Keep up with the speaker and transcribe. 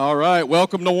All right,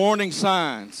 welcome to Warning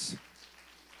Signs.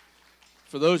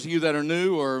 For those of you that are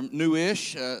new or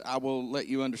newish, I will let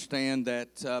you understand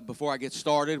that before I get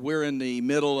started, we're in the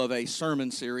middle of a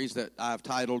sermon series that I've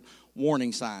titled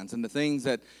Warning Signs. And the things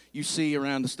that you see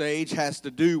around the stage has to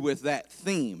do with that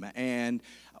theme. And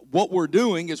what we're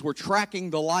doing is we're tracking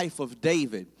the life of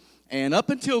David. And up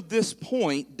until this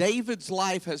point, David's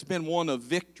life has been one of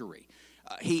victory.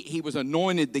 He was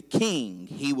anointed the king.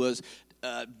 He was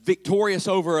victorious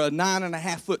over a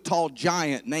 9.5-foot tall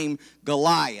giant named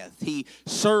Goliath. He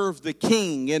served the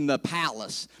king in the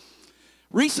palace.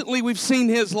 Recently, we've seen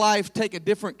his life take a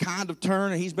different kind of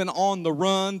turn. He's been on the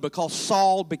run because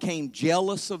Saul became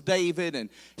jealous of David and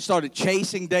started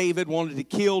chasing David, wanted to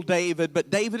kill David. But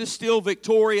David is still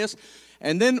victorious.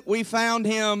 And then we found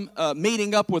him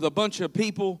meeting up with a bunch of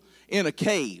people in a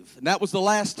cave. And that was the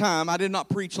last time. I did not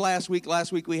preach last week.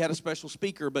 Last week we had a special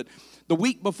speaker. But the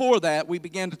week before that, we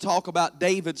began to talk about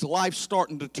David's life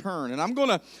starting to turn. And I'm going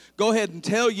to go ahead and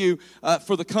tell you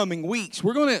for the coming weeks,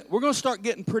 we're going to start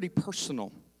getting pretty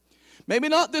personal. Maybe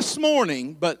not this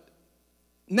morning, but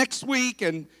next week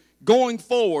and going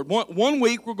forward. One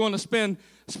week we're going to spend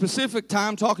specific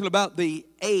time talking about the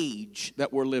age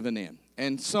that we're living in.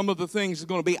 And some of the things are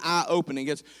going to be eye-opening.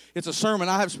 It's a sermon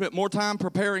I have spent more time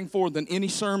preparing for than any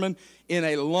sermon in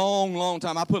a long, long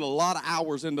time. I put a lot of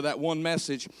hours into that one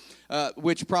message,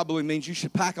 which probably means you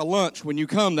should pack a lunch when you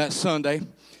come that Sunday.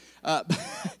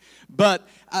 But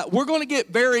we're going to get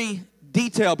very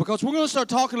detailed because we're going to start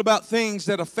talking about things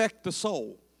that affect the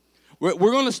soul. We're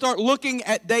going to start looking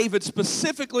at David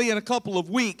specifically in a couple of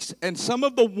weeks and some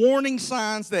of the warning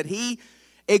signs that he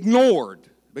ignored.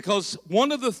 Because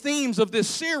one of the themes of this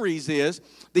series is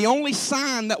the only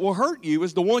sign that will hurt you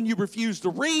is the one you refuse to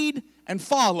read and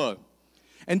follow.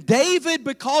 And David,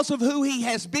 because of who he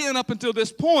has been up until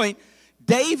this point,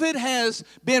 David has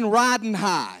been riding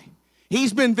high.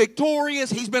 He's been victorious.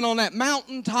 He's been on that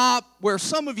mountaintop where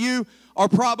some of you are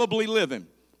probably living.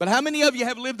 But how many of you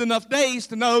have lived enough days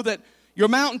to know that your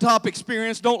mountaintop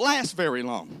experience don't last very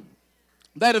long?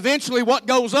 That eventually what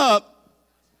goes up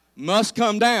must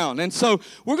come down. And so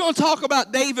we're going to talk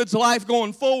about David's life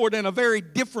going forward in a very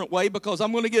different way because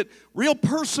I'm going to get real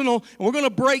personal and we're going to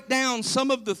break down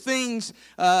some of the things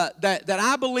that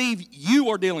I believe you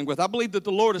are dealing with. I believe that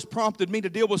the Lord has prompted me to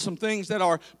deal with some things that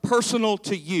are personal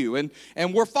to you.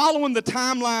 And we're following the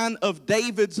timeline of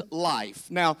David's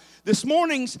life. Now, this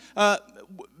morning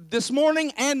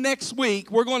and next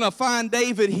week, we're going to find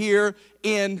David here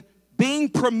in being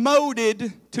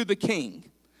promoted to the king.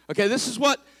 Okay, this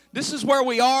is where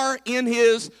we are in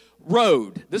his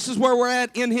road. This is where we're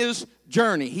at in his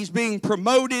journey. He's being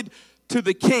promoted to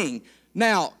the king.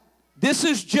 Now, this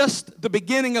is just the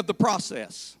beginning of the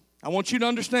process. I want you to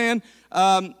understand,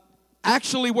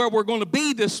 actually where we're going to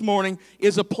be this morning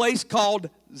is a place called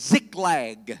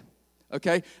Ziklag.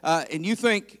 Okay? And you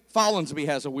think Follinsby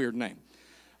has a weird name.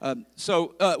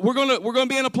 So we're going to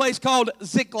be in a place called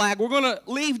Ziklag. We're going to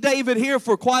leave David here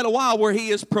for quite a while where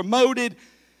he is promoted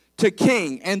to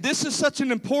king. And this is such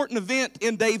an important event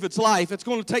in David's life. It's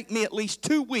going to take me at least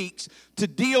 2 weeks to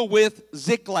deal with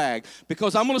Ziklag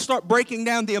because I'm going to start breaking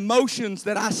down the emotions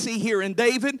that I see here in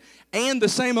David and the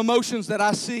same emotions that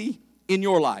I see in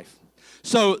your life.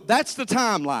 So that's the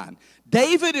timeline.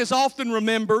 David is often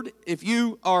remembered, if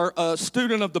you are a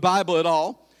student of the Bible at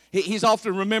all, he's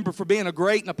often remembered for being a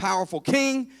great and a powerful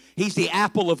king. He's the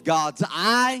apple of God's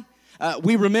eye.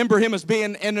 We remember him as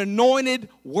being an anointed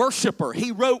worshiper.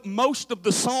 He wrote most of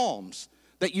the Psalms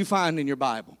that you find in your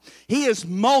Bible. He is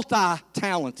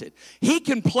multi-talented. He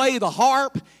can play the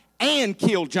harp and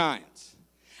kill giants.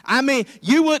 I mean,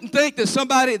 you wouldn't think that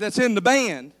somebody that's in the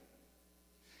band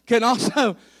can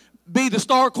also be the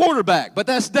star quarterback, but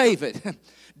that's David.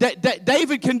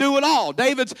 David can do it all.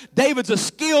 David's a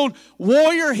skilled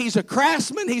warrior. He's a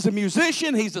craftsman. He's a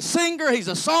musician. He's a singer. He's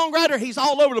a songwriter. He's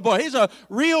all over the board. He's a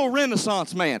real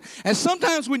Renaissance man. And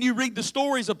sometimes when you read the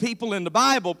stories of people in the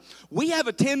Bible, we have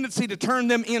a tendency to turn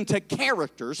them into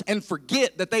characters and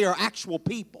forget that they are actual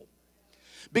people.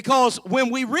 Because when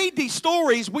we read these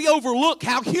stories, we overlook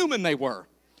how human they were.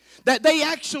 That they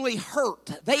actually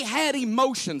hurt. They had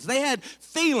emotions. They had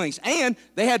feelings. And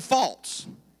they had faults.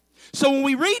 So when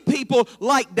we read people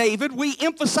like David, we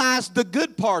emphasize the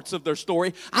good parts of their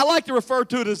story. I like to refer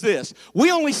to it as this.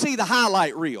 We only see the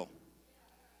highlight reel.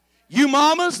 You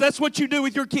mamas, that's what you do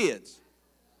with your kids.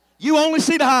 You only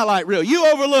see the highlight reel.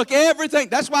 You overlook everything.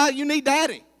 That's why you need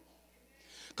daddy.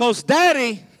 Because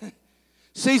daddy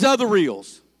sees other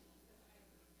reels.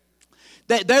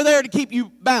 They're there to keep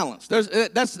you balanced.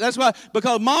 That's why,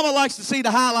 because mama likes to see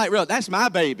the highlight reel. That's my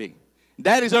baby.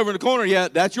 Daddy's over in the corner. Yeah,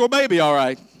 that's your baby, all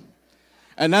right.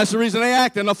 And that's the reason they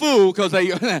acting a fool, because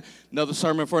they, another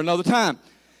sermon for another time.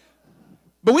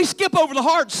 But we skip over the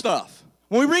hard stuff.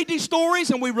 When we read these stories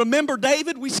and we remember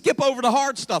David, we skip over the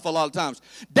hard stuff a lot of times.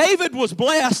 David was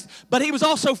blessed, but he was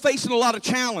also facing a lot of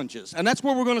challenges. And that's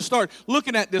where we're going to start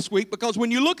looking at this week, because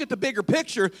when you look at the bigger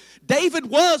picture, David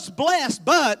was blessed,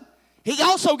 but he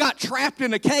also got trapped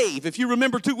in a cave. If you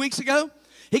remember 2 weeks ago,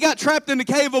 he got trapped in the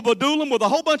cave of Adullam with a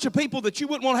whole bunch of people that you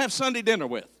wouldn't want to have Sunday dinner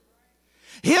with.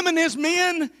 Him and his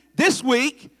men this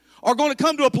week are going to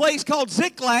come to a place called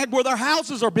Ziklag, where their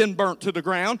houses are being burnt to the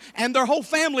ground and their whole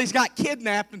families got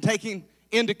kidnapped and taken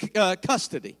into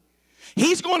custody.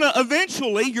 He's going to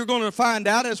eventually, you're going to find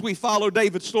out as we follow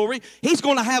David's story, he's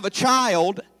going to have a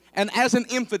child, and as an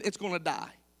infant, it's going to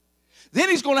die. Then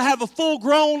he's going to have a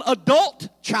full-grown adult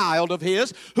child of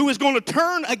his who is going to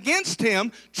turn against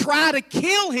him, try to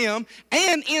kill him,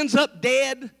 and ends up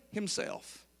dead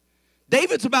himself.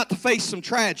 David's about to face some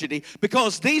tragedy,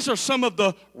 because these are some of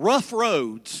the rough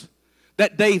roads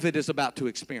that David is about to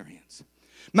experience.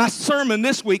 My sermon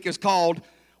this week is called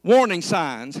Warning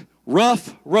Signs,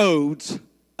 Rough Roads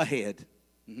Ahead.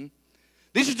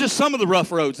 These are just some of the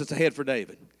rough roads that's ahead for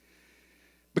David.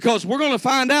 Because we're going to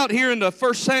find out here in the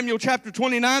 1 Samuel chapter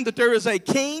 29 that there is a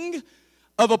king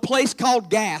of a place called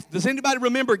Gath. Does anybody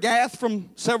remember Gath from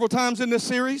several times in this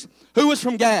series? Who was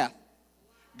from Gath?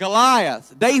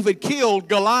 Goliath. David killed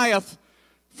Goliath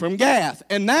from Gath.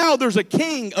 And now there's a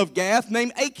king of Gath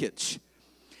named Achish.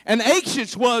 And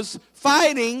Achish was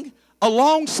fighting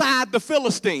alongside the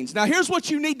Philistines. Now here's what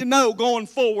you need to know going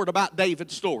forward about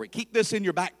David's story. Keep this in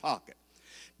your back pocket.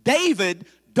 David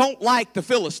don't like the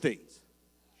Philistines.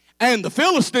 And the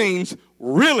Philistines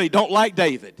really don't like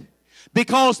David,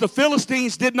 because the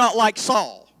Philistines did not like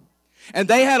Saul. And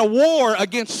they had a war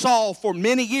against Saul for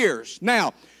many years.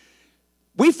 Now,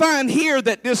 we find here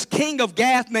that this king of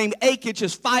Gath named Achish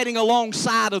is fighting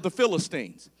alongside of the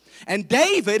Philistines. And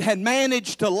David had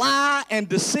managed to lie and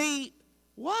deceive.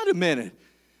 Wait a minute.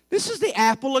 This is the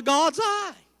apple of God's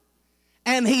eye.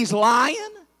 And he's lying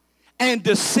and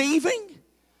deceiving.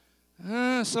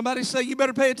 Somebody say, you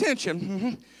better pay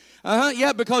attention.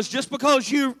 Yeah, because just because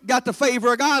you got the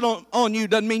favor of God on you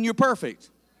doesn't mean you're perfect.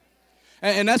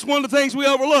 And that's one of the things we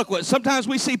overlook. Sometimes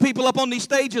we see people up on these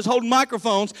stages holding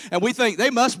microphones, and we think they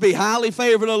must be highly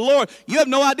favored of the Lord. You have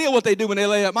no idea what they do when they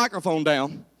lay that microphone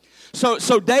down.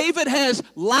 So David has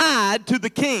lied to the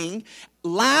king,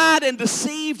 lied and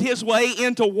deceived his way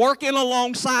into working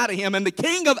alongside of him. And the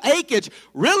king of Achish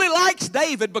really likes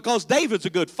David, because David's a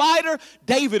good fighter,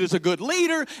 David is a good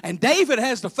leader, and David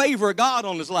has the favor of God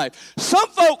on his life. Some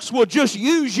folks will just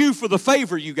use you for the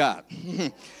favor you got.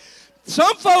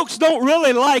 Some folks don't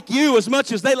really like you as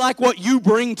much as they like what you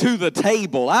bring to the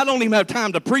table. I don't even have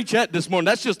time to preach that this morning.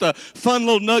 That's just a fun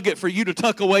little nugget for you to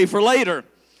tuck away for later.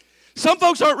 Some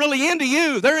folks aren't really into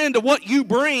you. They're into what you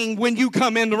bring when you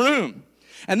come in the room.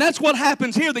 And that's what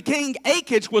happens here. The king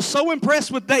Achish was so impressed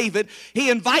with David,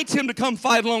 he invites him to come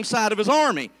fight alongside of his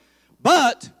army.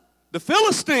 But the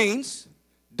Philistines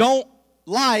don't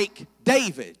like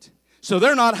David, so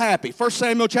they're not happy. 1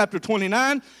 Samuel chapter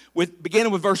 29,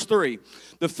 beginning with verse 3.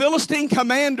 The Philistine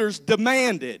commanders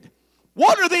demanded,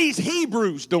 "What are these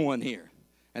Hebrews doing here?"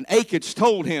 And Achish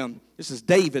told him, this is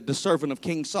David, the servant of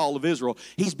King Saul of Israel.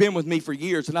 He's been with me for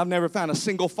years, and I've never found a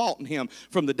single fault in him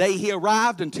from the day he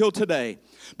arrived until today.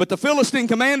 But the Philistine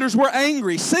commanders were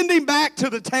angry. "Send him back to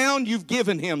the town you've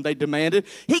given him," they demanded.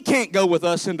 "He can't go with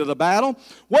us into the battle.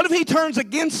 What if he turns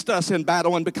against us in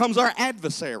battle and becomes our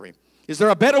adversary? Is there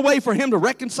a better way for him to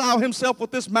reconcile himself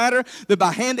with this matter than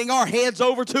by handing our heads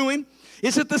over to him?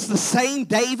 Isn't this the same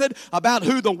David about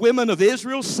who the women of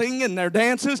Israel sing in their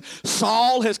dances?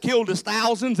 Saul has killed his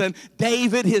thousands and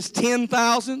David his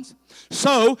 10,000s.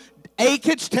 So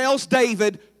Achish tells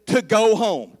David to go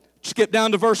home. Skip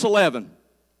down to verse 11.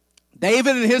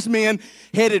 David and his men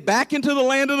headed back into the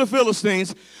land of the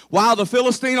Philistines while the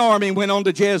Philistine army went on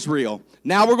to Jezreel.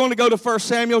 Now we're going to go to 1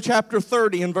 Samuel chapter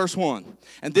 30 and verse 1.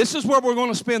 And this is where we're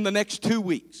going to spend the next 2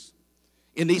 weeks,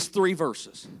 in these 3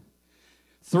 verses.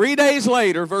 3 days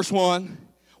later, verse 1,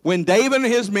 when David and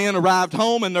his men arrived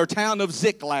home in their town of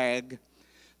Ziklag,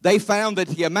 they found that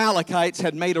the Amalekites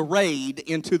had made a raid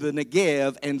into the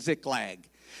Negev and Ziklag.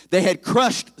 They had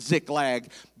crushed Ziklag,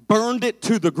 burned it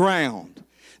to the ground.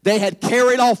 They had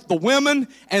carried off the women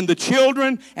and the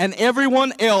children and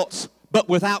everyone else, but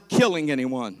without killing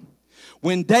anyone.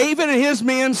 When David and his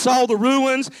men saw the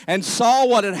ruins and saw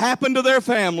what had happened to their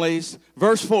families,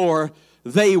 verse 4,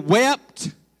 they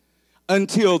wept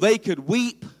until they could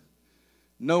weep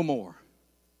no more.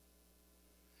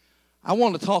 I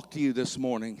want to talk to you this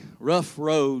morning. Rough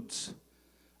roads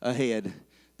ahead.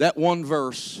 That one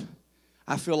verse,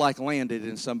 I feel like landed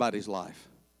in somebody's life.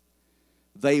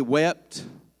 They wept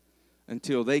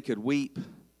until they could weep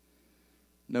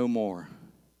no more.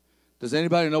 Does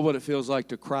anybody know what it feels like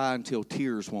to cry until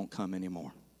tears won't come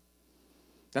anymore?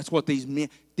 That's what these men,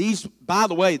 by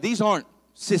the way, these aren't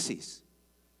sissies.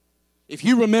 If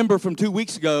you remember from 2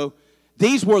 weeks ago,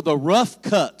 these were the rough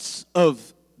cuts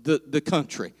of the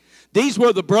country. These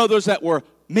were the brothers that were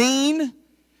mean,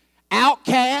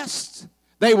 outcasts.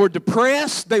 They were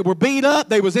depressed. They were beat up.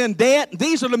 They was in debt.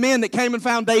 These are the men that came and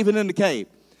found David in the cave.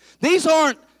 These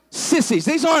aren't sissies.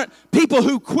 These aren't people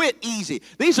who quit easy.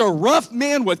 These are rough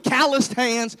men with calloused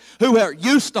hands who are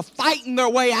used to fighting their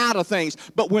way out of things.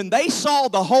 But when they saw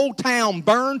the whole town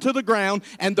burn to the ground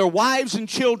and their wives and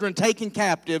children taken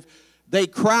captive, they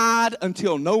cried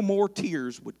until no more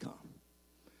tears would come.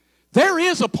 There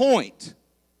is a point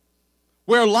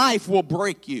where life will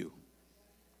break you.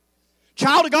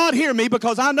 Child of God, hear me,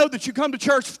 because I know that you come to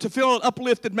church to feel an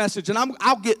uplifted message, and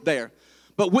I'll get there.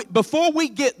 But before we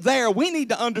get there, we need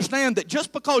to understand that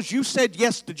just because you said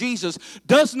yes to Jesus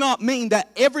does not mean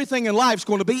that everything in life is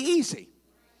going to be easy.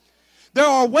 There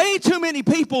are way too many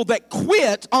people that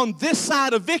quit on this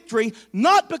side of victory,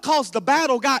 not because the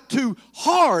battle got too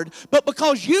hard, but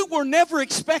because you were never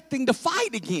expecting to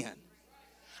fight again.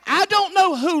 I don't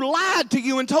know who lied to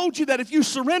you and told you that if you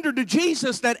surrendered to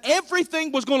Jesus that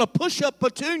everything was going to push up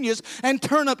petunias and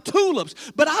turn up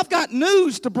tulips. But I've got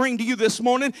news to bring to you this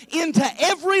morning. Into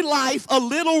every life a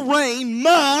little rain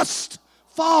must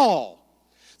fall.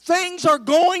 Things are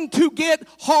going to get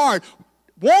hard.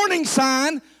 Warning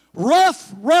sign,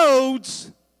 rough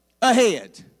roads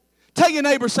ahead. Tell your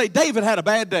neighbor, say, David had a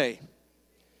bad day.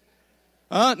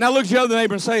 Now look at your other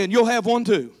neighbor and say, and you'll have one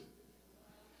too.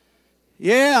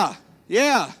 Yeah.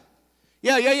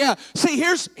 See,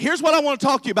 here's what I want to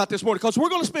talk to you about this morning, because we're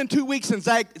going to spend 2 weeks in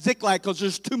Ziklag because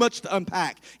there's too much to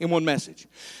unpack in one message.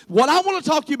 What I want to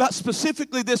talk to you about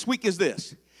specifically this week is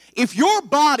this. If your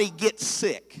body gets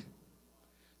sick,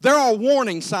 there are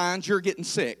warning signs you're getting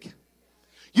sick.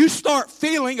 You start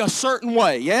feeling a certain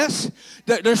way, yes?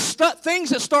 There's things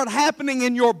that start happening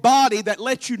in your body that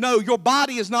let you know your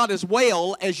body is not as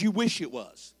well as you wish it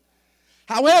was.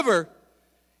 However,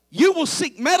 you will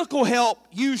seek medical help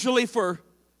usually for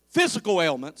physical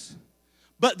ailments,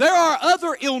 but there are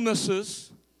other illnesses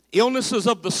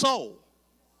of the soul,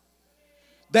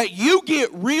 that you get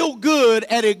real good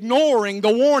at ignoring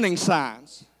the warning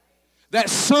signs that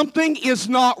something is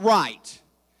not right.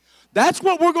 That's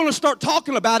what we're going to start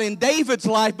talking about in David's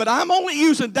life, but I'm only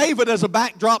using David as a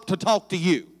backdrop to talk to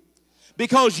you.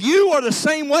 Because you are the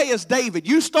same way as David.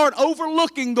 You start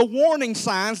overlooking the warning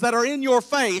signs that are in your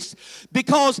face,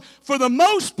 because for the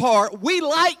most part, we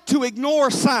like to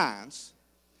ignore signs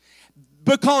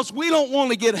because we don't want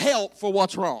to get help for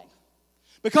what's wrong.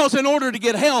 Because in order to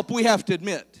get help, we have to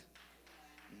admit.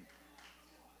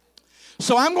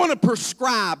 So I'm going to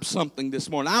prescribe something this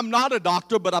morning. I'm not a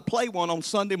doctor, but I play one on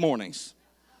Sunday mornings.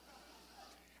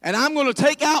 And I'm going to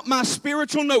take out my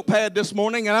spiritual notepad this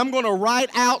morning, and I'm going to write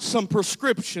out some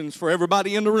prescriptions for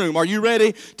everybody in the room. Are you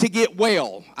ready to get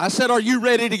well? I said, are you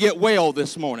ready to get well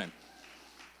this morning?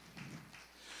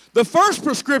 The first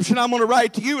prescription I'm going to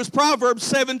write to you is Proverbs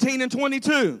 17 and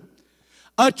 22.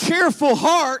 A cheerful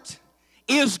heart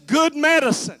is good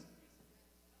medicine.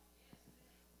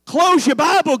 Close your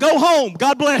Bible, go home.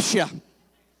 God bless you.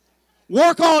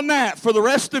 Work on that for the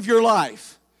rest of your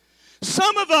life.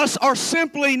 Some of us are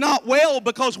simply not well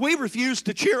because we refuse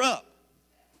to cheer up.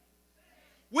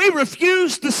 We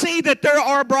refuse to see that there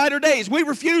are brighter days. We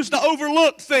refuse to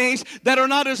overlook things that are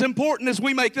not as important as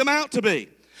we make them out to be.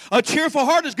 A cheerful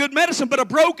heart is good medicine, but a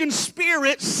broken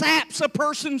spirit saps a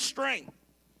person's strength.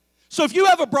 So if you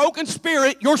have a broken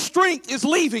spirit, your strength is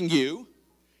leaving you,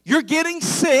 you're getting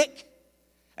sick,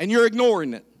 and you're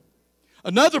ignoring it.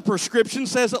 Another prescription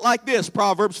says it like this,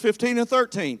 Proverbs 15 and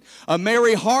 13. A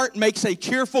merry heart makes a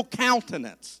cheerful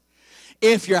countenance.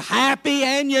 If you're happy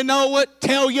and you know it,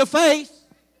 tell your face.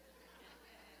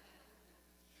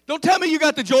 Don't tell me you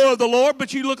got the joy of the Lord,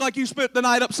 but you look like you spent the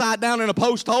night upside down in a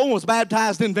post hole and was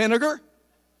baptized in vinegar.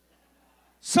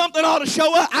 Something ought to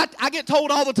show up. I get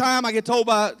told all the time. I get told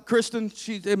by Kristen.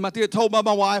 I get told by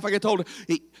my wife. I get told,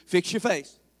 hey, fix your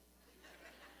face.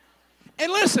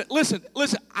 And listen,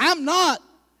 I'm not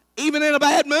even in a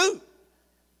bad mood.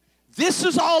 This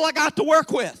is all I got to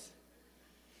work with.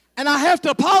 And I have to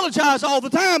apologize all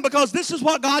the time because this is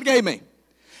what God gave me.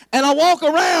 And I walk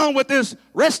around with this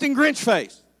resting Grinch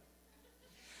face.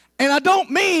 And I don't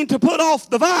mean to put off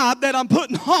the vibe that I'm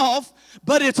putting off,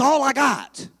 but it's all I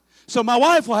got. So my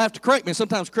wife will have to correct me.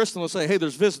 Sometimes Kristen will say, hey,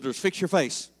 there's visitors, fix your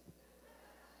face.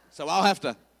 So I'll have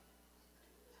to.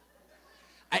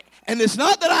 And it's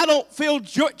not that I don't feel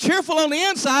cheerful on the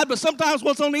inside, but sometimes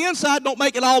what's on the inside don't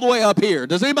make it all the way up here.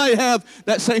 Does anybody have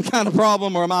that same kind of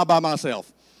problem, or am I by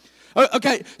myself?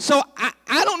 Okay, so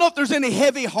I don't know if there's any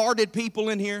heavy-hearted people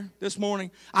in here this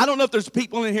morning. I don't know if there's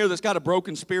people in here that's got a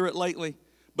broken spirit lately.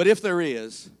 But if there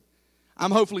is,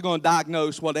 I'm hopefully going to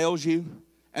diagnose what ails you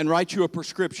and write you a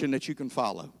prescription that you can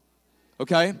follow.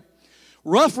 Okay?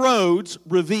 Rough roads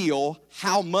reveal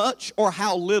how much or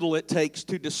how little it takes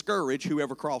to discourage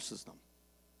whoever crosses them.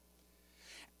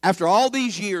 After all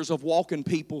these years of walking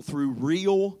people through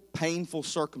real painful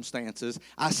circumstances,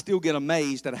 I still get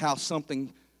amazed at how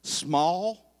something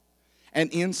small and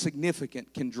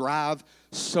insignificant can drive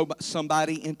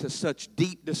somebody into such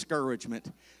deep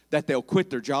discouragement that they'll quit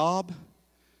their job,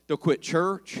 they'll quit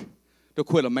church, they'll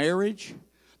quit a marriage,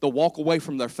 they'll walk away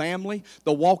from their family,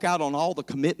 they'll walk out on all the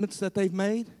commitments that they've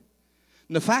made.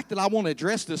 And the fact that I want to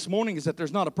address this morning is that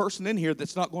there's not a person in here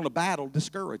that's not going to battle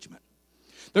discouragement.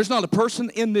 There's not a person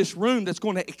in this room that's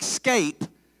going to escape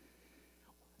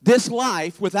this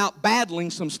life without battling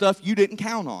some stuff you didn't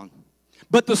count on.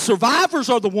 But the survivors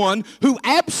are the one who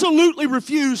absolutely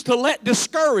refuse to let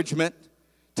discouragement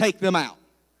take them out.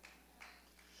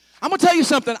 I'm going to tell you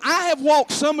something. I have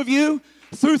walked some of you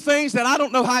through things that I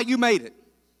don't know how you made it.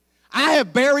 I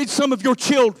have buried some of your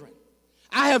children.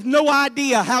 I have no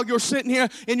idea how you're sitting here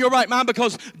in your right mind,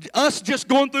 because us just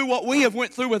going through what we have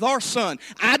went through with our son,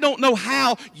 I don't know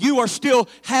how you are still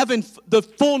having the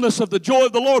fullness of the joy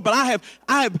of the Lord. But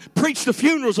I have preached the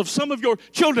funerals of some of your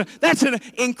children. That's an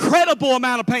incredible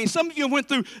amount of pain. Some of you went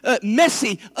through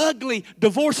messy, ugly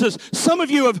divorces. Some of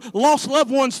you have lost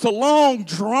loved ones to long,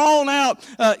 drawn-out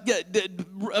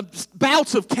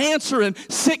bouts of cancer and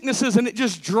sicknesses, and it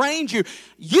just drains you.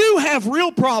 You have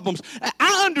real problems.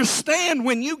 I understand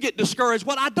when you get discouraged.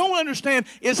 What I don't understand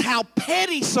is how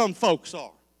petty some folks are.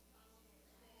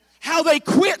 How they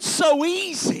quit so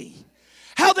easy.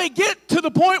 How they get to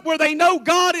the point where they know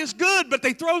God is good, but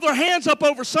they throw their hands up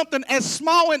over something as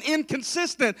small and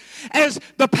inconsistent as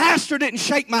the pastor didn't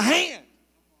shake my hand,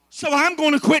 so I'm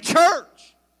going to quit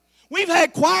church. We've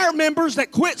had choir members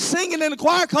that quit singing in the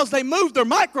choir because they moved their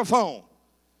microphone.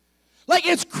 Like,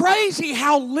 it's crazy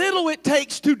how little it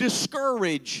takes to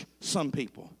discourage some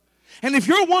people. And if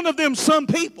you're one of them some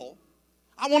people,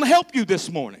 I want to help you this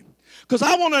morning. Because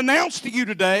I want to announce to you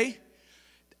today,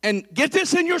 and get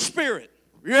this in your spirit.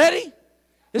 You ready?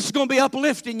 This is going to be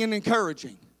uplifting and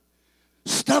encouraging.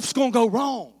 Stuff's going to go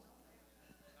wrong.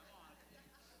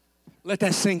 Let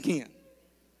that sink in.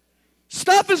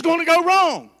 Stuff is going to go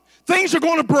wrong. Things are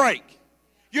going to break.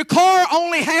 Your car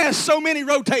only has so many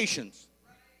rotations.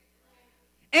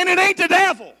 And it ain't the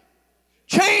devil.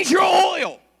 Change your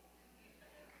oil.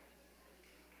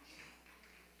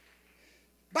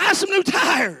 Buy some new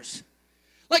tires.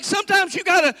 Like, sometimes you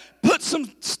got to put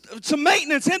some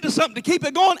maintenance into something to keep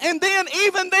it going. And then,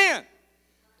 even then,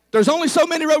 there's only so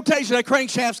many rotations that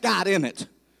crankshaft's got in it.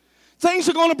 Things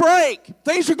are going to break.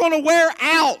 Things are going to wear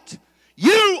out.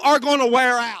 You are going to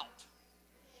wear out.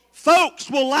 Folks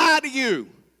will lie to you.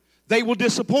 They will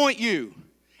disappoint you.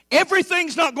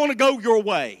 Everything's not going to go your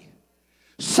way.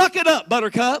 Suck it up,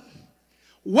 Buttercup.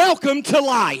 Welcome to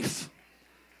life.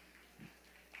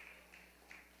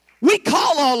 We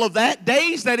call all of that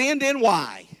days that end in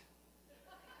Y.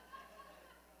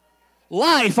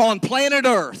 Life on planet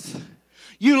Earth.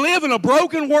 You live in a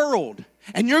broken world,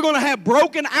 and you're going to have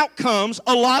broken outcomes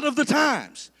a lot of the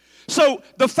times. So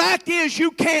the fact is,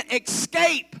 you can't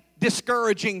escape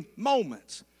discouraging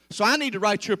moments. So I need to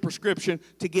write you a prescription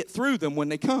to get through them when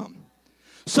they come.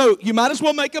 So you might as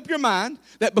well make up your mind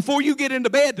that before you get into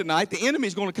bed tonight, the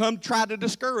enemy's going to come try to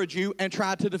discourage you and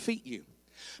try to defeat you.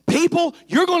 People,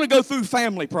 you're going to go through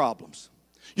family problems.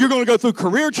 You're going to go through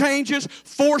career changes,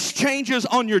 forced changes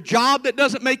on your job that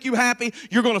doesn't make you happy.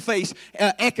 You're going to face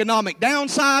economic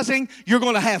downsizing. You're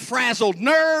going to have frazzled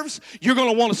nerves. You're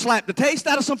going to want to slap the taste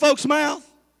out of some folks' mouth.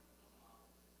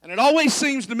 And it always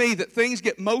seems to me that things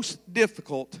get most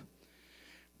difficult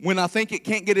when I think it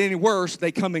can't get any worse.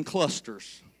 They come in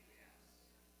clusters.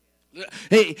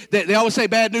 Hey, they always say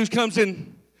bad news comes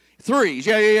in threes.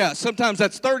 Yeah. Sometimes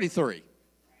that's 33.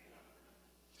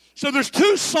 So there's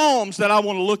two Psalms that I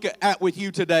want to look at with you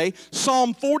today,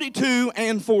 Psalm 42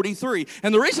 and 43.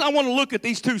 And the reason I want to look at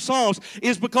these two Psalms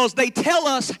is because they tell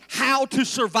us how to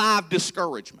survive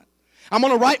discouragement. I'm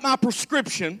going to write my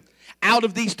prescription out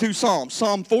of these two Psalms,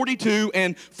 Psalm 42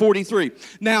 and 43.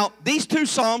 Now, these two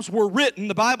Psalms were written,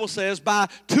 the Bible says, by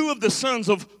two of the sons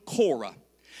of Korah.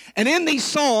 And in these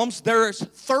Psalms, there's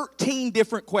 13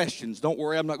 different questions. Don't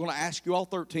worry, I'm not going to ask you all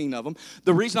 13 of them.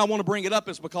 The reason I want to bring it up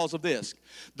is because of this.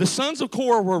 The sons of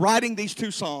Korah were writing these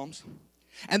two Psalms,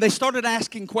 And they started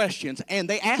asking questions, and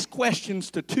they asked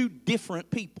questions to two different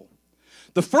people.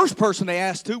 The first person they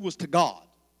asked to was to God.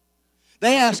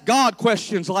 They asked God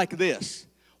questions like this: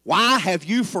 why have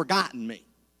you forgotten me?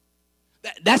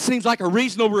 That seems like a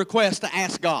reasonable request to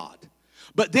ask God.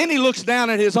 But then he looks down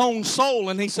at his own soul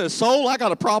and he says, soul, I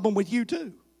got a problem with you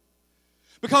too.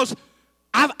 Because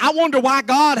I wonder why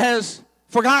God has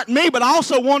forgotten me, but I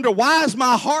also wonder, why is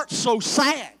my heart so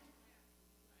sad?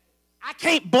 I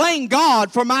can't blame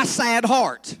God for my sad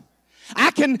heart.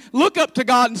 I can look up to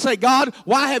God and say, God,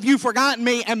 why have you forgotten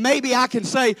me? And maybe I can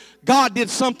say, God did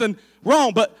something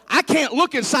wrong. But I can't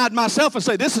look inside myself and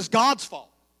say, this is God's fault.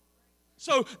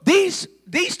 So these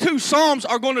two Psalms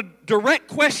are going to direct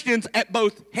questions at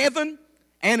both heaven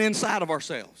and inside of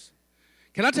ourselves.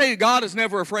 Can I tell you, God is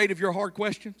never afraid of your hard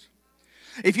questions?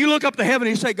 If you look up to heaven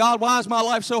and you say, God, why is my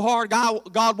life so hard?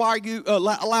 God, why are you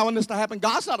allowing this to happen?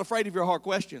 God's not afraid of your hard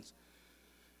questions.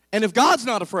 And if God's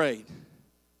not afraid,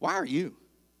 why are you?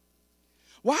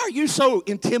 Why are you so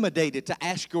intimidated to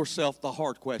ask yourself the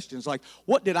hard questions? Like,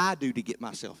 what did I do to get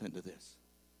myself into this?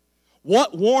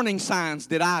 What warning signs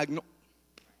did I ignore?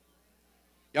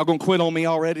 Y'all gonna quit on me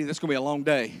already? This is gonna be a long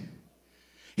day.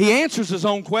 He answers his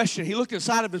own question. He looked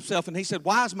inside of himself and he said,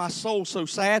 why is my soul so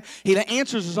sad? He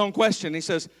answers his own question. He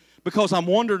says, because I'm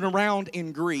wandering around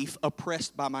in grief,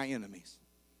 oppressed by my enemies.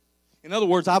 In other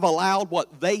words, I've allowed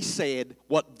what they said,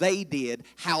 what they did,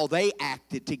 how they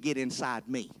acted to get inside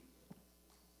me.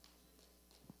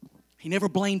 He never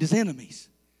blamed his enemies.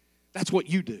 That's what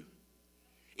you do.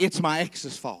 It's my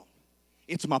ex's fault.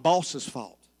 It's my boss's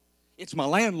fault. It's my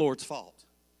landlord's fault.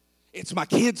 It's my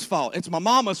kid's fault. It's my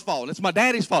mama's fault. It's my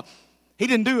daddy's fault. He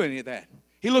didn't do any of that.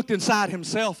 He looked inside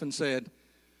himself and said,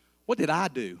 what did I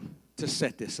do to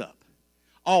set this up?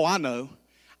 Oh, I know.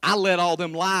 I let all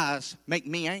them lies make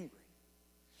me angry.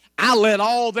 I let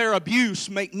all their abuse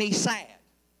make me sad.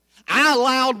 I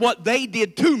allowed what they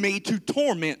did to me to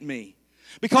torment me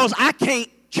because I can't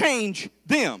change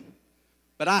them,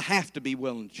 but I have to be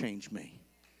willing to change me.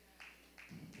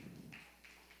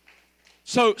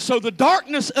 So the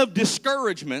darkness of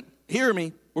discouragement, hear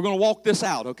me, we're going to walk this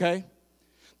out, okay?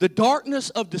 The darkness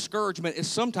of discouragement is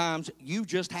sometimes you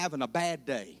just having a bad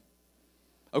day,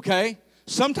 okay?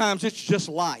 Sometimes it's just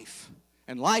life,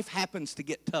 and life happens to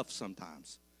get tough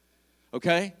sometimes,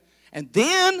 okay? And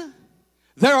then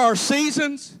there are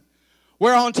seasons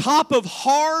where on top of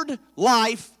hard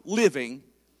life living,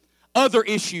 other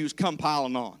issues come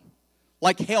piling on,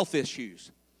 like health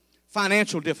issues,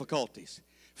 financial difficulties,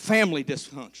 family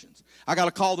dysfunctions. I got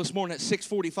a call this morning at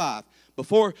 6:45.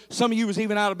 Before some of you was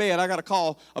even out of bed, I got a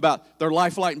call about their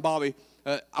Lifeline and Bobby.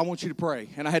 I want you to pray.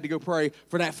 And I had to go pray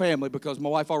for that family because my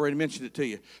wife already mentioned it to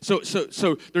you.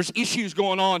 So there's issues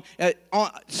going on.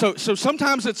 So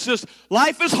sometimes it's just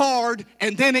life is hard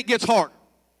and then it gets harder.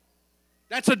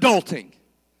 That's adulting.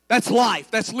 That's life.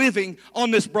 That's living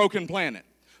on this broken planet.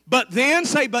 But then,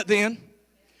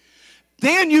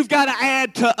 then you've got to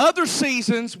add to other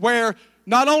seasons where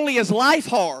not only is life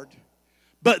hard,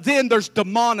 but then there's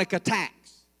demonic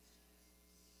attacks.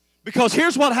 Because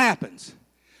here's what happens.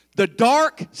 The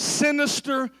dark,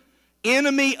 sinister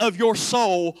enemy of your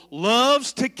soul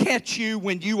loves to catch you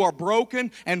when you are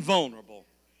broken and vulnerable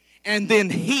and then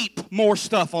heap more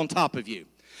stuff on top of you.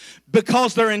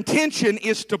 Because their intention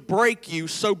is to break you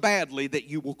so badly that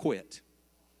you will quit.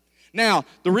 Now,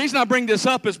 the reason I bring this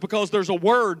up is because there's a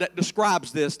word that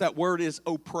describes this. That word is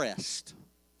oppressed.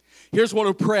 Here's what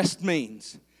oppressed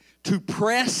means. To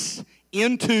press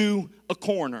into a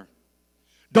corner.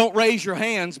 Don't raise your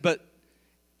hands, but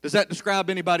does that describe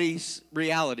anybody's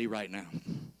reality right now?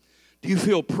 Do you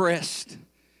feel pressed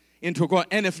into a corner?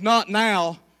 And if not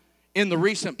now, in the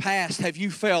recent past, have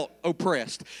you felt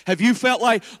oppressed? Have you felt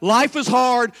like life is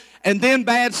hard and then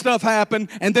bad stuff happened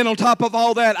and then on top of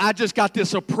all that, I just got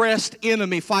this oppressed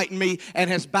enemy fighting me and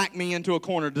has backed me into a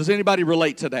corner? Does anybody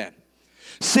relate to that?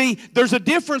 See, there's a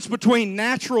difference between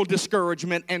natural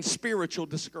discouragement and spiritual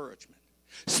discouragement.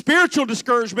 Spiritual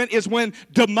discouragement is when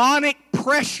demonic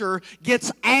pressure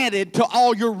gets added to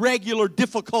all your regular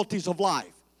difficulties of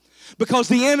life because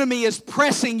the enemy is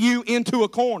pressing you into a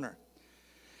corner.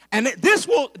 And this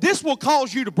will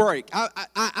cause you to break.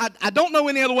 I don't know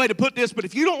any other way to put this, but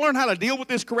if you don't learn how to deal with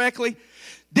this correctly,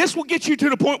 this will get you to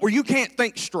the point where you can't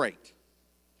think straight.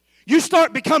 You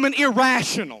start becoming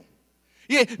irrational.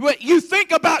 Yeah, you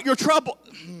think about your trouble.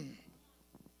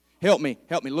 Help me,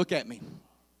 look at me.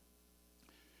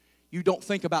 You don't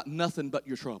think about nothing but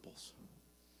your troubles.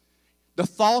 the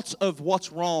thoughts of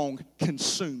what's wrong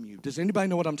consume you. Does anybody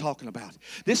know what I'm talking about?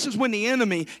 This is when the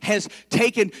enemy has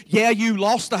taken, you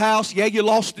lost the house, you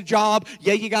lost the job,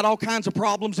 you got all kinds of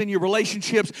problems in your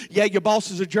relationships, your boss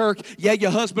is a jerk,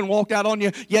 your husband walked out on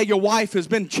you, your wife has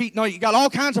been cheating on you, you got all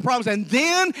kinds of problems, and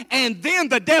then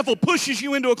the devil pushes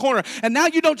you into a corner, and now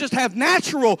you don't just have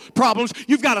natural problems,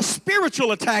 you've got a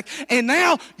spiritual attack, and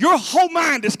now your whole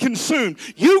mind is consumed.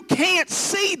 You can't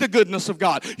see the goodness of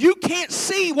God. You can't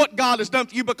see what God has done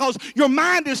for you because your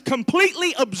mind is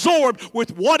completely absorbed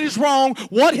with what is wrong,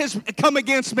 what has come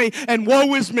against me, and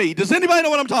woe is me. Does anybody know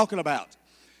what I'm talking about?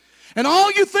 And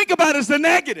all you think about is the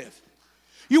negative.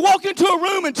 You walk into a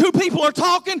room and two people are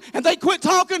talking and they quit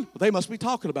talking. Well, they must be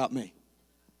talking about me.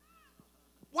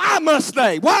 Why must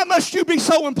they? Why must you be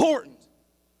so important?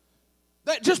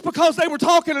 That just because they were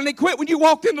talking and they quit when you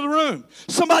walked into the room.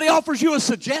 Somebody offers you a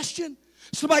suggestion.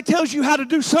 Somebody tells you how to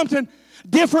do something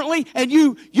differently, and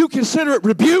you consider it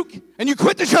rebuke, and you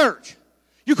quit the church.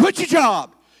 You quit your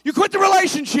job. You quit the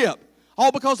relationship,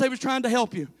 all because they was trying to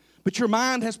help you. But your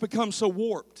mind has become so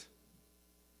warped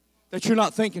that you're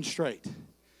not thinking straight.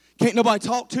 Can't nobody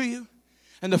talk to you.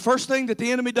 And the first thing that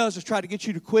the enemy does is try to get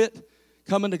you to quit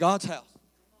coming to God's house.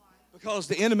 Because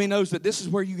the enemy knows that this is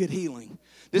where you get healing.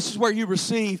 This is where you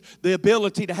receive the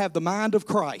ability to have the mind of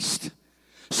Christ.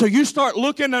 So you start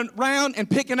looking around and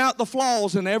picking out the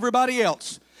flaws in everybody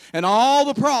else and all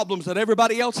the problems that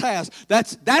everybody else has.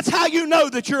 That's how you know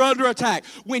that you're under attack.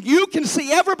 When you can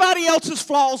see everybody else's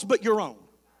flaws but your own.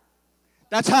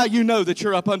 That's how you know that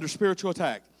you're up under spiritual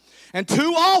attack. And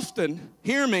too often,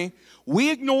 hear me, we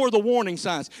ignore the warning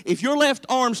signs. If your left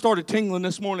arm started tingling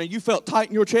this morning and you felt tight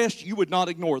in your chest, you would not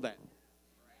ignore that.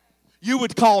 You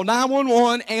would call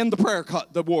 911 and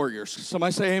the warriors.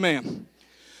 Somebody say amen.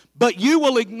 But you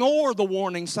will ignore the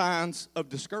warning signs of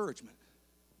discouragement.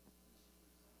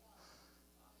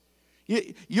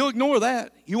 You'll ignore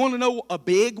that. You want to know a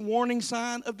big warning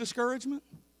sign of discouragement?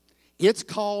 It's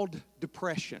called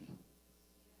depression.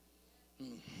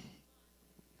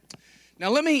 Now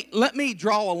let me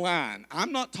draw a line.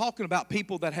 I'm not talking about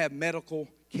people that have medical,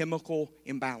 chemical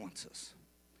imbalances.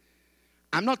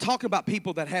 I'm not talking about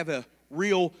people that have a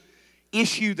real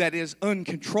issue that is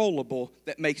uncontrollable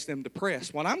that makes them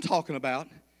depressed. What I'm talking about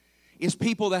is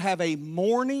people that have a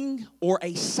mourning or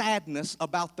a sadness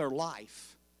about their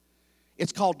life.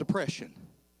 It's called depression.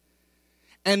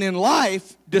 And in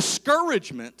life,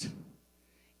 discouragement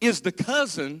is the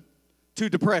cousin to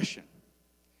depression.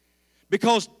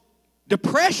 Because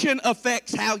depression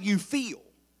affects how you feel.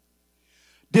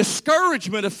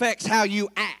 Discouragement affects how you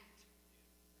act.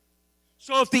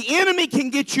 So if the enemy can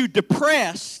get you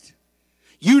depressed,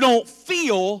 you don't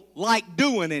feel like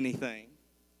doing anything.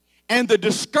 And the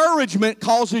discouragement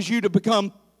causes you to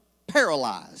become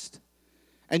paralyzed.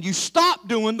 And you stop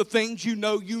doing the things you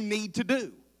know you need to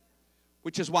do.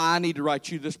 Which is why I need to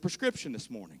write you this prescription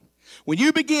this morning. When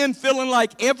you begin feeling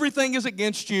like everything is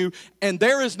against you and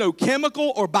there is no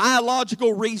chemical or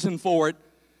biological reason for it,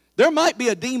 there might be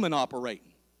a demon operating.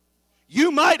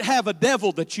 You might have a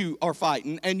devil that you are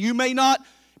fighting, and you may not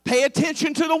pay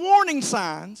attention to the warning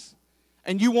signs,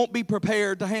 and you won't be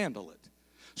prepared to handle it.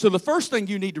 So the first thing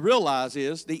you need to realize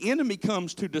is the enemy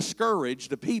comes to discourage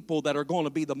the people that are going to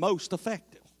be the most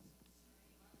effective.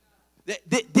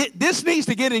 This needs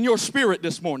to get in your spirit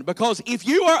this morning, because if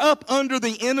you are up under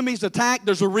the enemy's attack,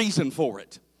 there's a reason for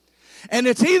it. And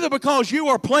it's either because you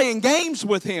are playing games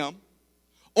with him,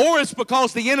 or it's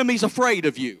because the enemy's afraid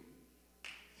of you.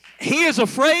 He is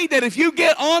afraid that if you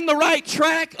get on the right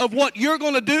track of what you're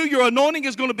going to do, your anointing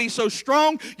is going to be so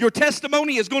strong, your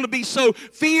testimony is going to be so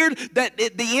feared that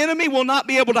the enemy will not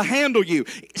be able to handle you.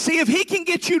 See, if he can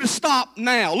get you to stop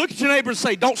now, look at your neighbor and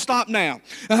say, don't stop now.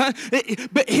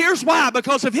 But here's why,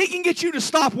 because if he can get you to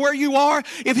stop where you are,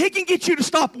 if he can get you to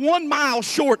stop 1 mile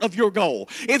short of your goal,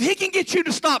 if he can get you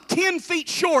to stop 10 feet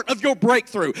short of your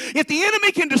breakthrough, if the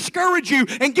enemy can discourage you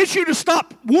and get you to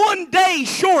stop 1 day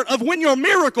short of when your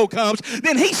miracle comes,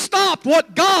 then he stopped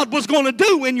what God was going to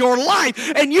do in your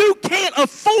life, and you can't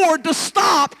afford to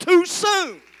stop too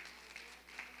soon.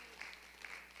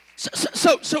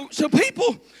 So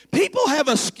people have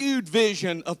a skewed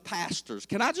vision of pastors.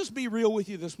 Can I just be real with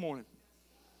you this morning?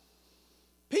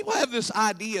 People have this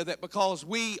idea that because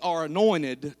we are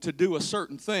anointed to do a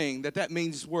certain thing, that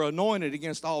means we're anointed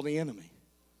against all the enemy.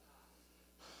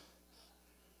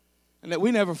 And that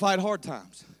we never fight hard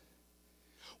times.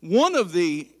 One of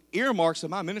the earmarks of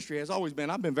my ministry has always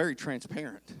been, I've been very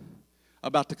transparent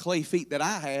about the clay feet that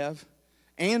I have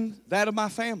and that of my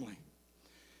family.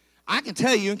 I can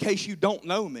tell you, in case you don't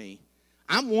know me,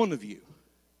 I'm one of you.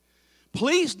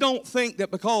 Please don't think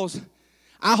that because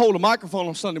I hold a microphone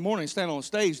on Sunday morning and stand on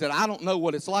stage that I don't know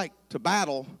what it's like to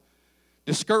battle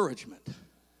discouragement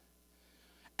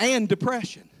and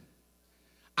depression.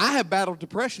 I have battled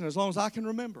depression as long as I can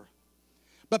remember.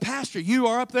 But Pastor, you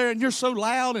are up there and you're so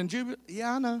loud and jubilant.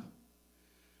 Yeah, I know.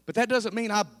 But that doesn't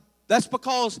mean that's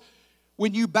because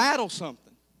when you battle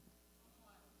something,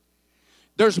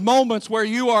 there's moments where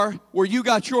you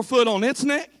got your foot on its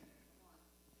neck,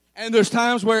 and there's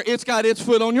times where it's got its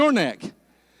foot on your neck.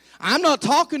 I'm not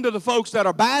talking to the folks that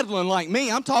are battling like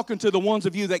me. I'm talking to the ones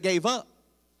of you that gave up.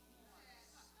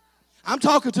 I'm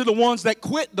talking to the ones that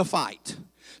quit the fight.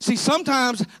 See,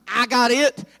 sometimes I got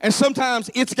it, and sometimes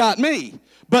it's got me.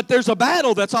 But there's a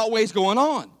battle that's always going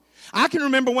on. I can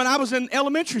remember when I was in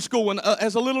elementary school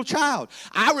as a little child.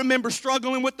 I remember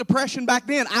struggling with depression back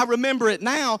then. I remember it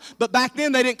now, but back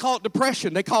then they didn't call it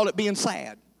depression. They called it being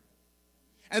sad.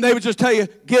 And they would just tell you,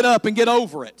 get up and get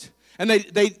over it. And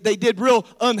they did real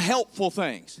unhelpful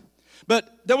things.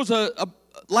 But there was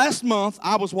last month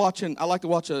I was watching, I like to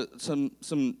watch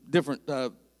some different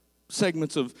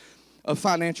segments of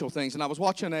financial things. And I was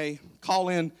watching a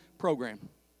call-in program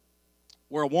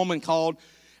where a woman called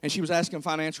and she was asking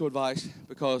financial advice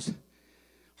because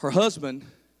her husband,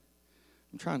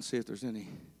 I'm trying to see if there's any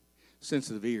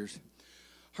sensitive ears.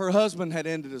 Her husband had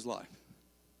ended his life.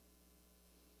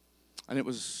 And it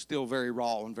was still very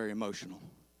raw and very emotional.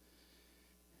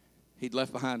 He'd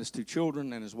left behind his 2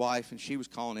 children and his wife, and she was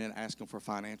calling in asking for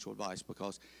financial advice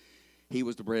because he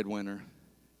was the breadwinner.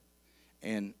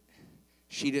 And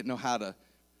she didn't know how to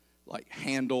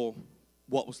handle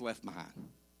what was left behind.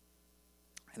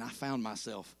 And I found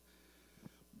myself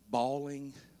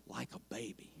bawling like a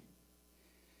baby.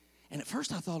 And at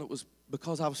first I thought it was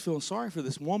because I was feeling sorry for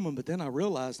this woman, but then I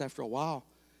realized after a while,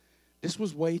 this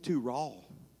was way too raw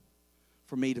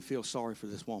for me to feel sorry for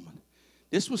this woman.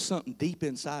 This was something deep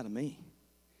inside of me.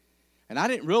 And I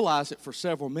didn't realize it for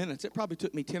several minutes. It probably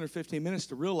took me 10 or 15 minutes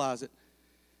to realize it.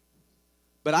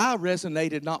 But I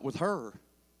resonated not with her,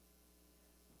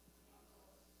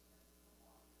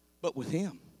 but with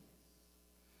him.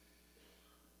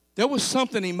 There was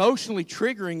something emotionally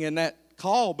triggering in that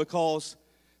call because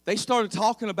they started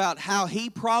talking about how he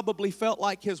probably felt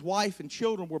like his wife and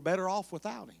children were better off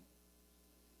without him.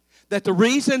 That the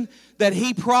reason that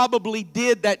he probably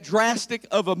did that drastic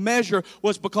of a measure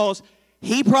was because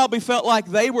he probably felt like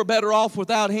they were better off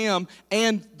without him,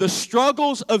 and the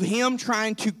struggles of him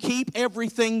trying to keep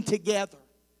everything together.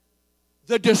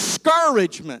 The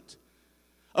discouragement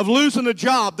of losing a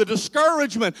job, the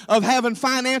discouragement of having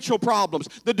financial problems,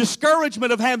 the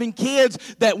discouragement of having kids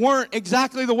that weren't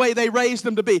exactly the way they raised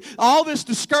them to be. All this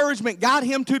discouragement got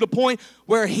him to the point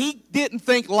where he didn't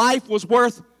think life was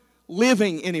worth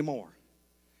living anymore.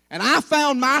 And I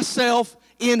found myself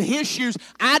in his shoes.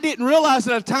 I didn't realize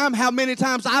at the time how many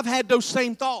times I've had those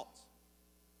same thoughts.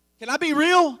 Can I be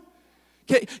real?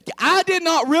 I did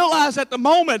not realize at the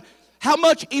moment how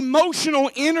much emotional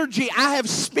energy I have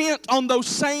spent on those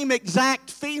same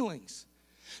exact feelings.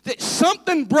 That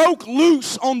something broke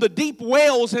loose on the deep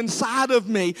wells inside of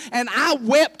me, and I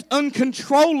wept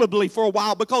uncontrollably for a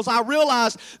while because I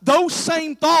realized those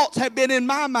same thoughts have been in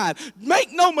my mind.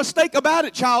 Make no mistake about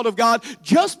it, child of God.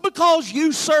 Just because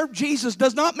you serve Jesus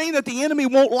does not mean that the enemy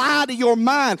won't lie to your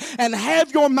mind and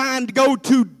have your mind go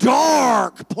to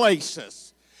dark places.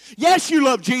 Yes, you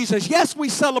love Jesus. Yes, we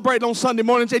celebrate on Sunday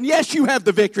mornings. And yes, you have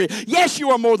the victory. Yes,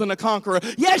 you are more than a conqueror.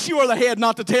 Yes, you are the head,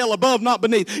 not the tail, above, not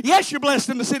beneath. Yes, you're blessed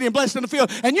in the city and blessed in the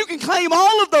field. And you can claim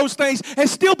all of those things and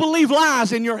still believe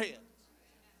lies in your head.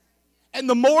 And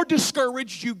the more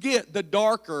discouraged you get, the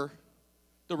darker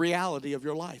the reality of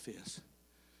your life is.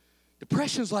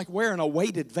 Depression's like wearing a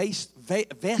weighted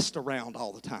vest around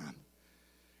all the time.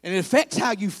 And it affects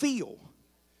how you feel.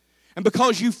 And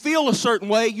because you feel a certain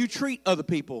way, you treat other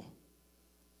people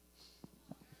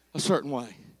a certain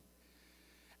way.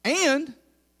 And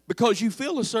because you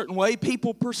feel a certain way,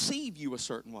 people perceive you a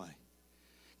certain way.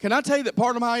 Can I tell you that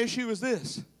part of my issue is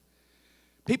this?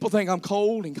 People think I'm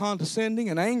cold and condescending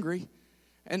and angry.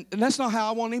 And that's not how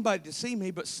I want anybody to see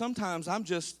me, but sometimes I'm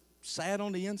just sad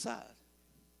on the inside.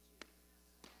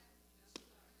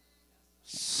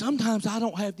 Sometimes I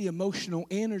don't have the emotional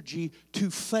energy to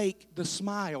fake the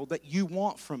smile that you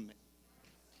want from me.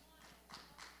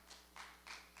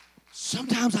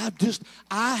 Sometimes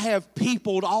I have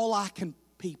peopled all I can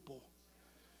people.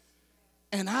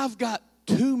 And I've got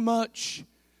too much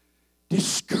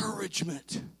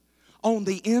discouragement on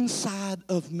the inside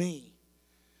of me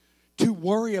to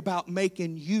worry about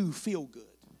making you feel good.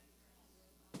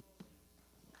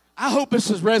 I hope this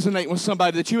is resonating with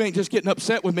somebody, that you ain't just getting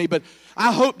upset with me, but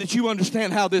I hope that you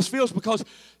understand how this feels, because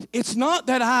it's not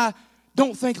that I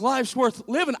don't think life's worth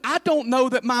living, I don't know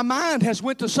that my mind has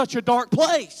went to such a dark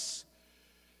place.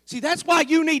 See, that's why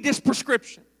you need this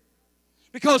prescription.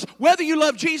 Because whether you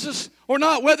love Jesus or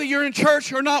not, whether you're in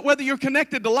church or not, whether you're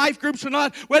connected to life groups or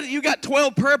not, whether you got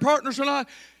 12 prayer partners or not,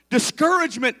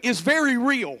 discouragement is very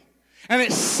real. And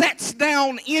it sets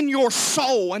down in your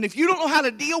soul. And if you don't know how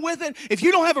to deal with it, if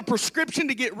you don't have a prescription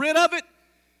to get rid of it,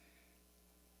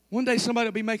 one day somebody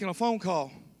will be making a phone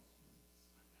call.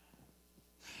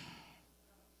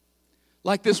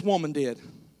 Like this woman did.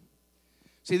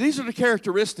 See, these are the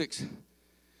characteristics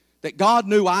that God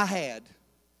knew I had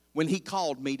when He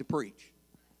called me to preach.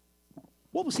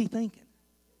 What was He thinking?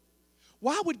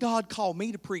 Why would God call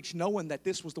me to preach knowing that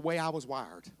this was the way I was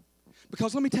wired?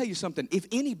 Because let me tell you something. If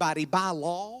anybody by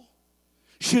law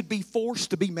should be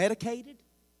forced to be medicated,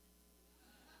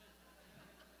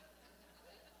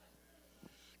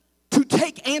 to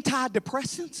take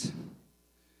antidepressants,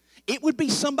 it would be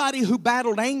somebody who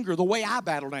battled anger the way I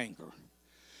battled anger.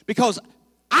 Because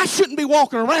I shouldn't be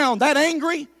walking around that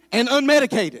angry and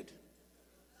unmedicated.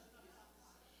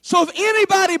 So if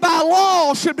anybody by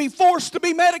law should be forced to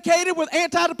be medicated with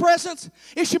antidepressants,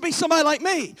 it should be somebody like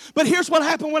me. But here's what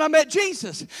happened when I met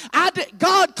Jesus.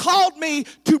 God called me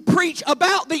to preach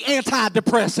about the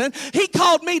antidepressant. He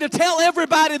called me to tell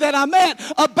everybody that I met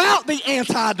about the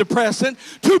antidepressant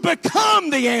to become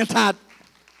the antidepressant.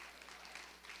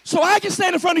 So I can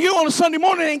stand in front of you on a Sunday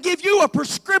morning and give you a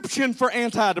prescription for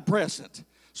antidepressant.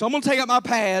 So I'm going to take out my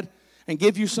pad and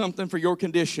give you something for your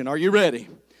condition. Are you ready?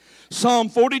 Psalm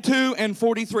 42 and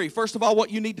 43. First of all, what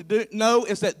you need to know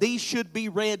is that these should be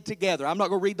read together. I'm not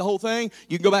going to read the whole thing.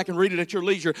 You can go back and read it at your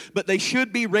leisure. But they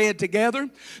should be read together.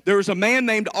 There's a man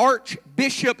named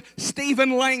Archbishop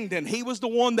Stephen Langdon. He was the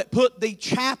one that put the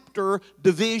chapter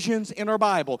divisions in our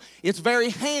Bible. It's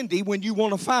very handy when you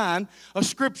want to find a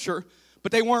scripture,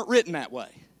 but they weren't written that way.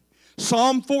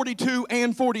 Psalm 42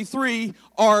 and 43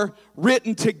 are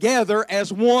written together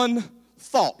as one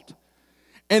thought.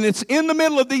 And it's in the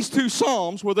middle of these two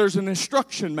Psalms where there's an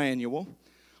instruction manual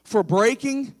for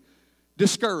breaking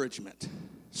discouragement.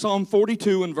 Psalm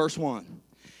 42 and verse 1.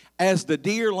 As the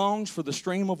deer longs for the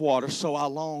stream of water, so I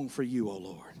long for you, O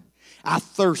Lord. I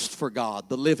thirst for God,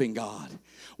 the living God.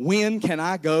 When can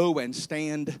I go and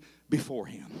stand before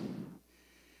Him?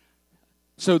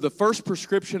 So the first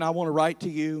prescription I want to write to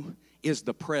you is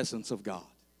the presence of God.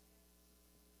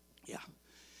 Yeah.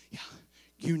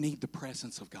 You need the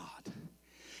presence of God.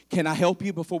 Can I help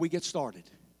you before we get started?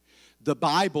 The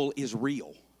Bible is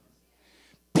real.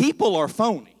 People are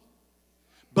phony,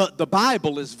 but the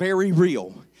Bible is very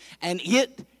real. And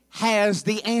it has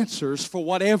the answers for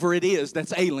whatever it is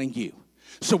that's ailing you.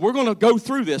 So we're going to go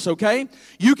through this, okay?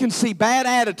 You can see bad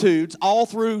attitudes all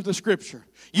through the Scripture.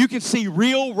 You can see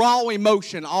real, raw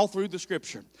emotion all through the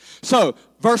Scripture. So,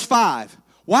 verse 5.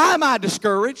 Why am I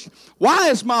discouraged? Why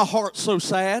is my heart so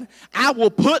sad? I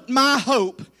will put my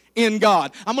hope in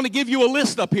God. I'm going to give you a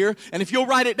list up here, and if you'll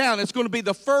write it down, it's going to be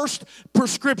the first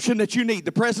prescription that you need,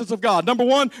 the presence of God. Number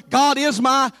 1, God is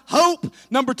my hope.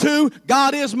 Number 2,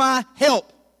 God is my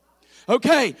help.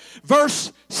 Okay,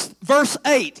 verse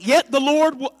 8. Yet the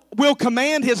Lord will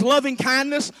command His loving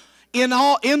kindness in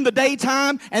the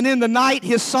daytime, and in the night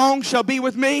His song shall be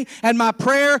with me, and my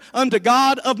prayer unto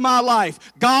God of my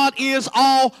life. God is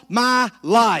all my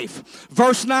life.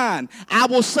 Verse 9, I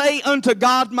will say unto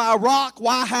God my rock,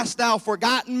 why hast thou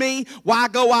forgotten me? Why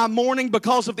go I mourning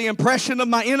because of the oppression of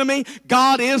my enemy?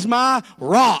 God is my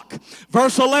rock.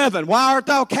 Verse 11, why art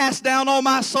thou cast down, O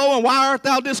my soul, and why art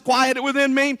thou disquieted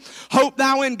within me? Hope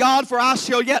thou in God, for I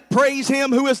shall yet praise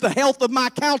Him, who is the health of my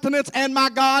countenance, and my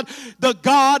God, the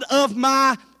God of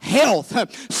my health.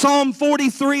 Psalm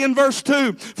 43 and verse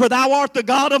 2. For thou art the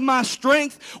God of my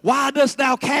strength. Why dost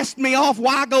thou cast me off?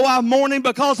 Why go I mourning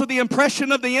because of the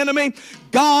oppression of the enemy?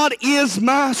 God is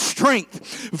my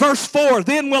strength. Verse 4.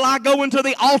 Then will I go into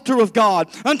the altar of God,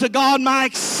 unto God my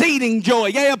exceeding joy.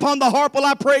 Yea, upon the harp will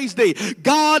I praise thee.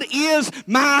 God is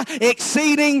my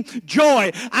exceeding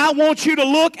joy. I want you to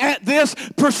look at this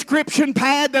prescription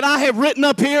pad that I have written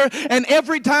up here, and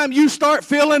every time you start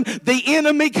feeling the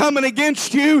enemy coming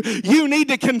against you, you need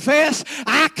to confess,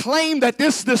 I claim that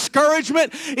this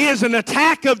discouragement is an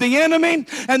attack of the enemy,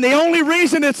 and the only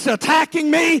reason it's attacking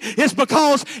me is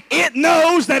because it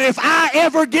knows that if I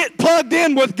ever get plugged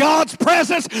in with God's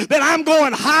presence, that I'm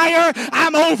going higher,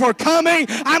 I'm overcoming,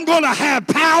 I'm going to have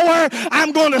power,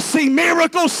 I'm going to see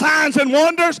miracles, signs, and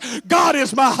wonders. God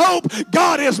is my hope,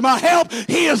 God is my help,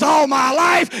 He is all my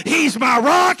life, He's my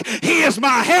rock, He is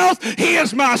my health, He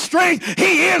is my strength,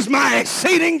 He is my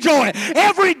exceeding joy.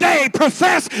 Every day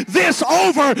profess this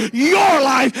over your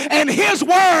life, and His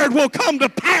word will come to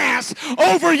pass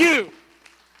over you.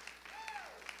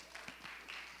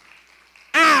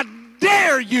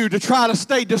 dare you to try to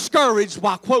stay discouraged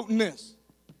while quoting this.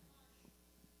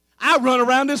 I run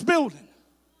around this building.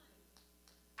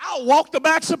 I'll walk the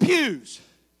backs of pews.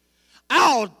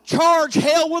 I'll charge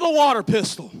hell with a water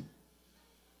pistol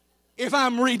if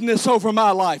I'm reading this over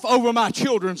my life, over my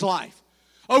children's life,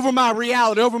 over my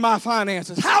reality, over my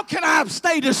finances. How can I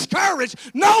stay discouraged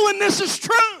knowing this is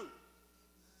true?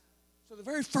 So the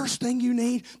very first thing you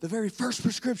need, the very first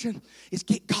prescription is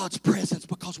get God's presence,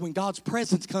 because when God's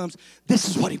presence comes, this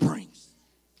is what He brings.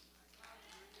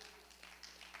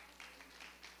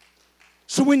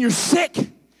 So when you're sick,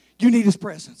 you need His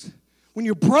presence. When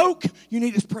you're broke, you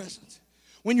need His presence.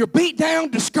 When you're beat down,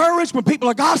 discouraged, when people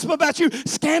are gossiping about you,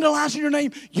 scandalizing your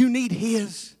name, you need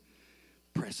His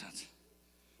presence.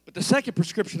 But the second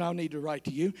prescription I'll need to write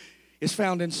to you is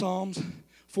found in Psalms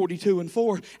 42 and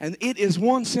 4, and it is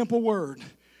one simple word: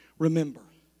 remember.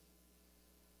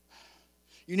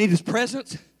 You need His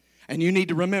presence, and you need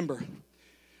to remember.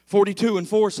 42 and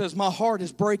 4 says, my heart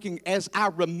is breaking as I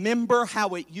remember how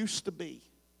it used to be.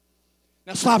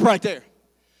 Now stop right there,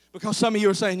 because some of you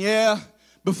are saying, yeah,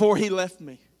 before he left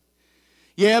me.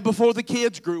 Yeah, before the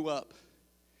kids grew up.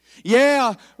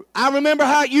 Yeah, I remember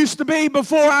how it used to be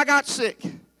before I got sick.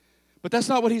 But that's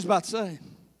not what he's about to say.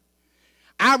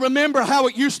 I remember how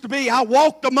it used to be. I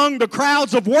walked among the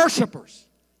crowds of worshipers,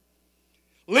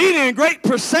 leading a great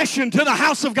procession to the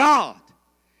house of God,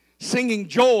 singing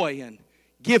joy and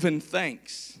giving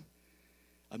thanks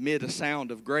amid a sound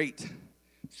of great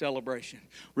celebration.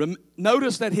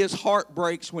 Notice that his heart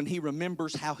breaks when he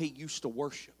remembers how he used to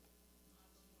worship.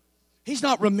 He's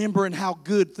not remembering how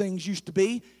good things used to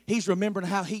be. He's remembering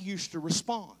how he used to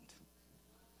respond.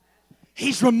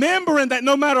 He's remembering that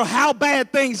no matter how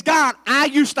bad things got, I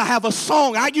used to have a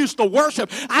song. I used to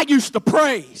worship. I used to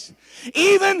praise.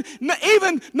 Even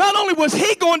not only was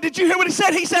he going, did you hear what he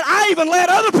said? He said, I even led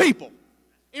other people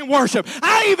in worship.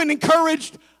 I even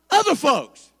encouraged other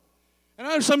folks. And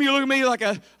I know some of you look at me like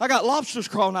I got lobsters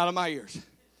crawling out of my ears.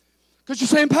 Because you're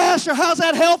saying, Pastor, how's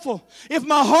that helpful? If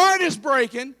my heart is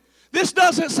breaking, this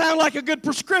doesn't sound like a good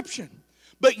prescription.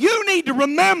 But you need to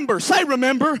remember, say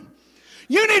remember.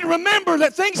 You need to remember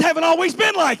that things haven't always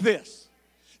been like this.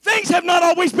 Things have not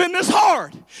always been this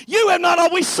hard. You have not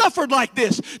always suffered like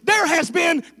this. There has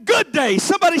been good days.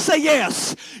 Somebody say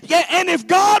yes. Yeah, and if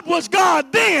God was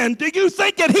God then, do you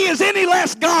think that He is any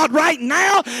less God right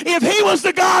now? If He was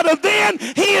the God of then,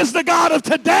 He is the God of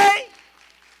today.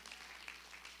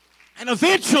 And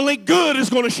eventually good is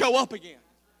going to show up again.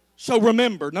 So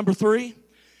remember, number 3,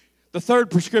 the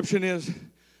third prescription is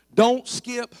don't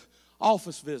skip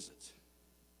office visits.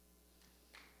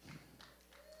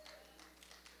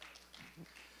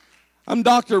 I'm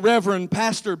Dr. Reverend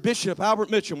Pastor Bishop Albert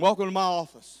Mitchum. Welcome to my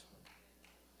office.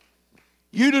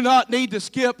 You do not need to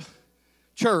skip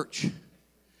church.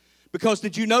 Because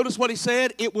did you notice what he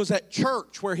said? It was at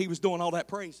church where he was doing all that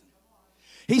praising.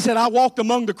 He said, I walked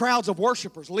among the crowds of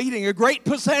worshipers, leading a great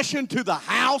procession to the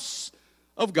house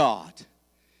of God.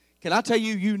 Can I tell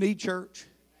you, you need church?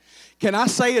 Can I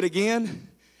say it again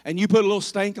and you put a little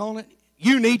stank on it?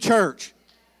 You need church.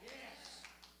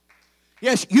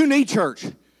 Yes, you need church.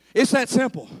 It's that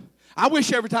simple. I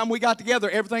wish every time we got together,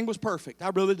 everything was perfect. I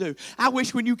really do. I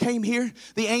wish when you came here,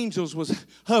 the angels was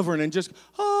hovering and just,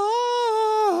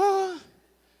 ah.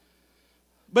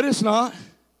 But it's not.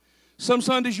 Some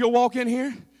Sundays you'll walk in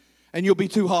here and you'll be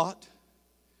too hot.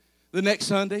 The next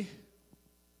Sunday,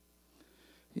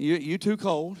 you're too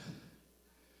cold.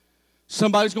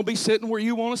 Somebody's going to be sitting where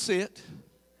you want to sit.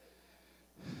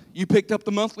 You picked up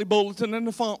the monthly bulletin and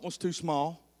the font was too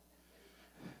small.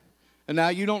 And now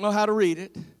you don't know how to read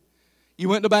it. You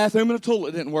went to the bathroom and the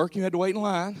toilet didn't work. You had to wait in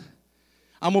line.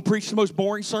 I'm going to preach the most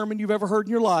boring sermon you've ever heard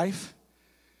in your life.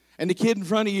 And the kid in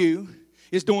front of you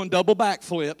is doing double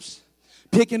backflips,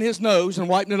 picking his nose and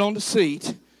wiping it on the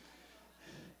seat.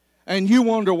 And you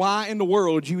wonder why in the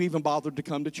world you even bothered to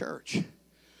come to church.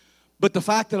 But the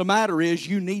fact of the matter is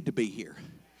you need to be here.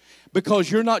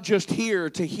 Because you're not just here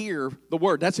to hear the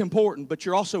word. That's important, but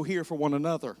you're also here for one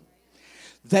another.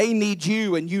 They need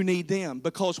you and you need them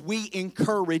because we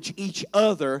encourage each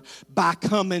other by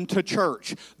coming to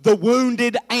church. The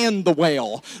wounded and the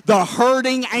well, the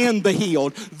hurting and the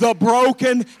healed, the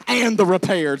broken and the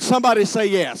repaired. Somebody say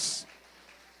yes.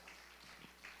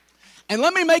 And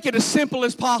let me make it as simple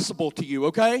as possible to you,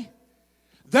 okay?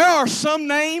 There are some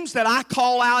names that I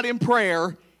call out in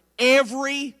prayer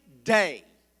every day.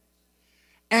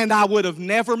 And I would have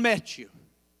never met you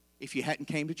if you hadn't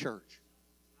came to church.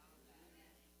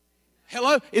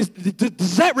 Hello?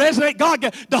 Does that resonate?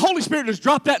 The Holy Spirit has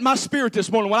dropped that in my spirit this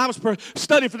morning when I was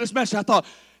studying for this message. I thought,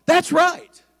 that's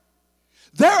right.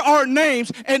 There are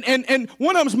names, and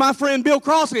one of them's my friend Bill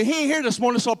Crossley. He ain't here this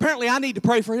morning, so apparently I need to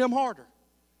pray for him harder.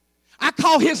 I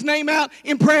call his name out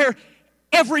in prayer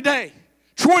every day.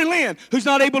 Troy Lynn, who's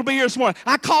not able to be here this morning,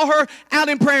 I call her out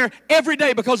in prayer every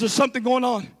day because there's something going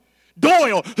on.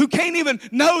 Doyle, who can't even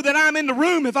know that I'm in the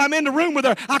room if I'm in the room with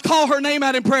her, I call her name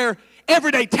out in prayer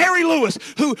every day. Terry Lewis,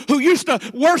 who used to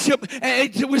worship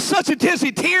with such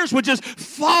intensity, tears would just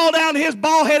fall down his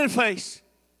bald-headed face.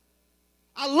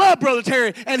 I love Brother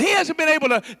Terry, and he hasn't been able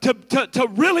to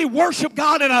really worship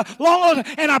God in a long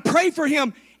time, and I pray for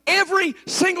him every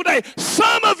single day.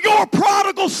 Some of your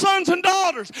prodigal sons and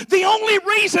daughters, the only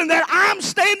reason that I'm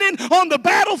standing on the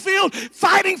battlefield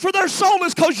fighting for their soul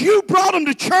is because you brought them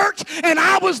to church and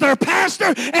I was their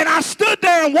pastor and I stood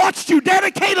there and watched you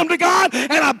dedicate them to God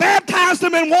and I baptized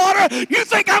them in water. You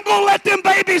think I'm going to let them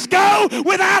babies go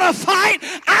without a fight?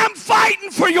 I'm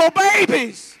fighting for your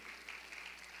babies.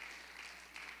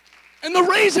 And the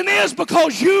reason is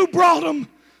because you brought them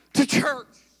to church.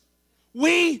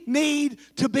 We need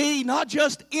to be not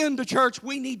just in the church,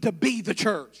 we need to be the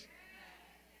church.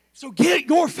 So get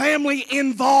your family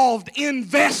involved,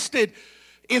 invested,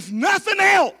 if nothing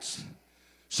else,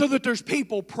 so that there's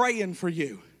people praying for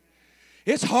you.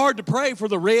 It's hard to pray for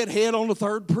the redhead on the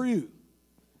third pew,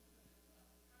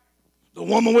 the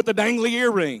woman with the dangly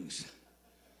earrings,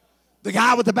 the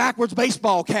guy with the backwards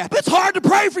baseball cap. It's hard to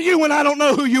pray for you when I don't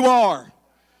know who you are.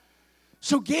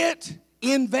 So get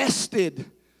invested.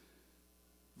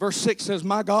 Verse 6 says,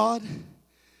 my God,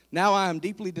 now I am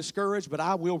deeply discouraged, but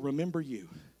I will remember you.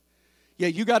 Yeah,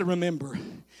 you got to remember.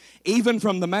 Even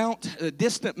from the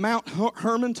distant Mount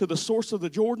Hermon to the source of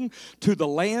the Jordan to the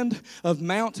land of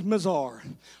Mount Mizar.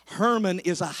 Hermon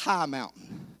is a high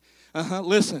mountain.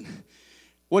 Listen,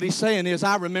 what he's saying is,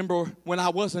 I remember when I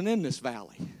wasn't in this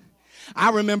valley. I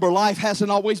remember life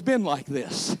hasn't always been like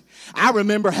this. I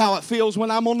remember how it feels when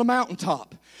I'm on the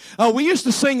mountaintop. We used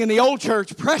to sing in the old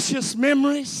church, precious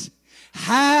memories,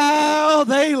 how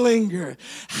they linger,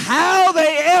 how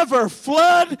they ever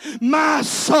flood my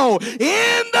soul.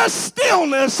 In the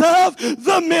stillness of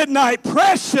the midnight,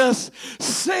 precious,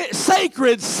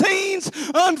 sacred scenes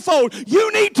unfold.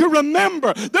 You need to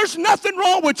remember, there's nothing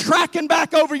wrong with tracking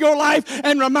back over your life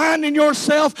and reminding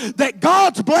yourself that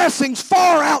God's blessings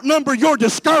far outnumber your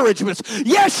discouragements.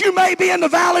 Yes, you may be in the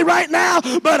valley right now,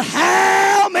 but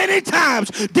how many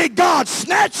times did God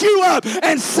snatch you up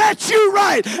and set you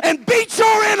right and beat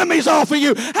your enemies off of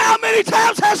you? How many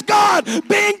times has God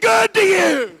been good to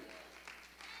you?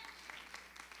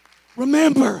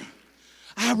 Remember,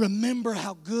 I remember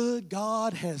how good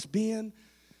God has been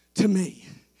to me,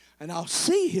 and I'll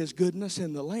see his goodness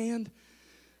in the land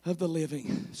of the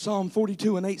living. Psalm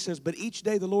 42:8 says, but each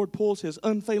day the Lord pours his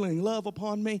unfailing love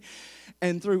upon me,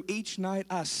 and through each night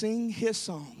I sing his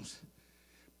songs,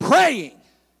 praying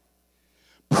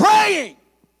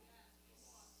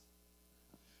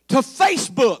to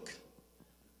Facebook. Is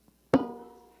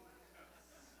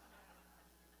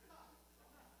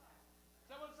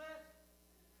that what it said?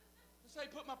 It say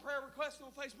put my prayer request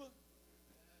on Facebook?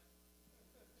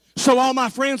 So all my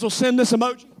friends will send this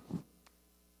emoji?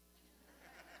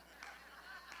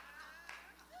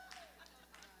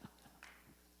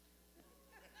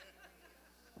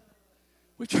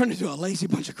 We've turned into a lazy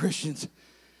bunch of Christians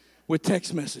with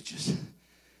text messages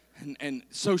and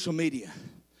social media.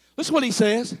 Listen what he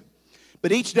says.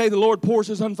 But each day the Lord pours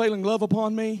his unfailing love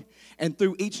upon me, and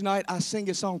through each night I sing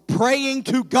a song, praying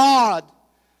to God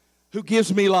who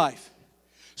gives me life.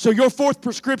 So your fourth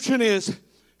prescription is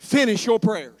finish your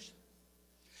prayers.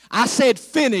 I said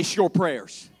finish your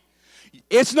prayers.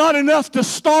 It's not enough to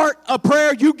start a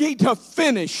prayer. You need to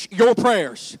finish your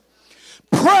prayers.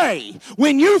 Pray.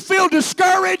 When you feel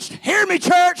discouraged, hear me,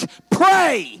 church,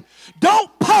 pray.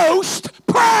 Don't post,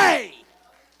 pray.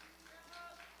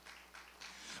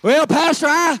 Well, Pastor,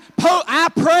 I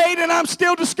prayed and I'm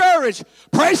still discouraged.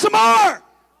 Pray some more.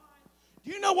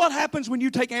 Do you know what happens when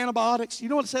you take antibiotics? You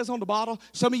know what it says on the bottle?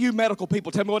 Some of you medical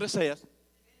people, tell me what it says.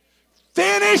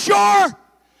 Finish your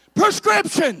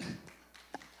prescription.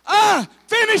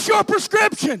 Finish your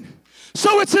prescription.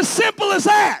 So it's as simple as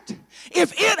that.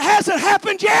 If it hasn't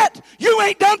happened yet, you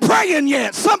ain't done praying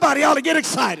yet. Somebody ought to get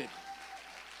excited.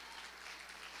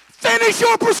 Finish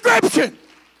your prescription.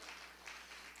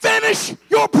 Finish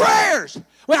your prayers.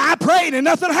 Well, I prayed and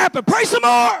nothing happened. Pray some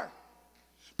more.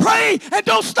 Pray and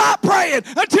don't stop praying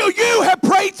until you have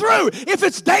prayed through. If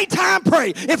it's daytime,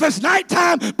 pray. If it's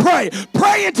nighttime, pray.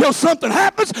 Pray until something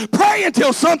happens. Pray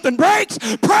until something breaks.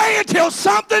 Pray until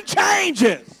something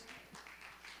changes.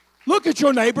 Look at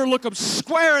your neighbor, look him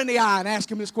square in the eye and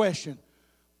ask him this question.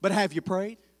 But have you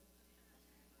prayed?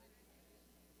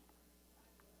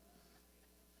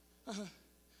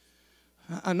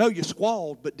 I know you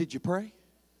squalled, but did you pray?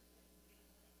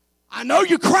 I know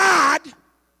you cried,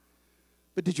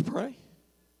 but did you pray?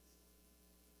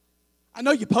 I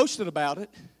know you posted about it,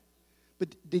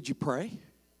 but did you pray?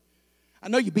 I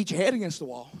know you beat your head against the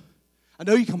wall. I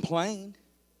know you complained.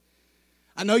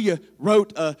 I know you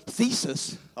wrote a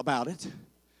thesis about it,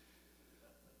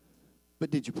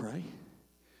 but did you pray?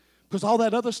 Because all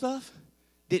that other stuff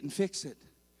didn't fix it,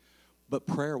 but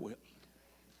prayer will.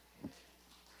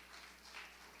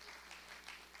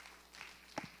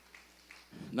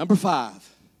 Number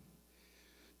 5,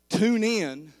 tune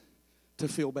in to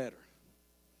feel better.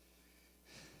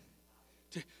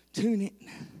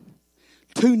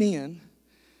 Tune in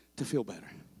to feel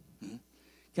better.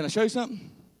 Can I show you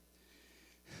something?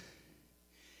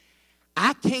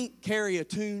 I can't carry a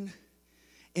tune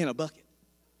in a bucket,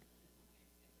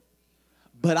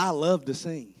 but I love to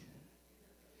sing.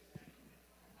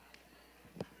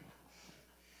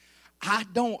 I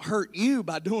don't hurt you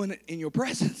by doing it in your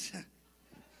presence.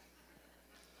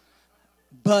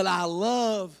 But I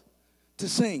love to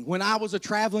sing. When I was a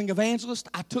traveling evangelist,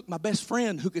 I took my best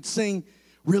friend who could sing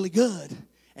really good,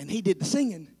 and he did the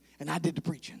singing, and I did the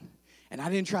preaching. And I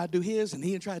didn't try to do his, and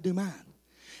he didn't try to do mine.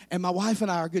 And my wife and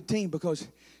I are a good team because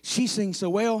she sings so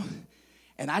well,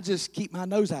 and I just keep my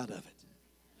nose out of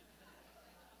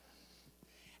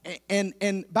it.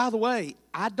 And by the way,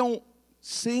 I don't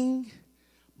sing,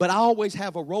 but I always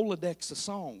have a Rolodex of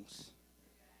songs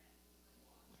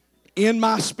in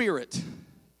my spirit.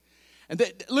 And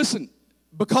listen,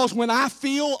 because when I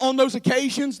feel on those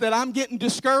occasions that I'm getting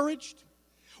discouraged,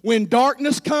 when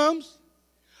darkness comes,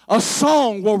 a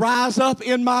song will rise up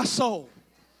in my soul.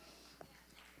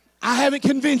 I haven't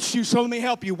convinced you, so let me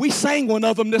help you. We sang one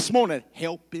of them this morning.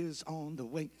 Help is on the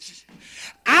way.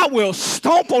 I will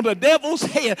stomp on the devil's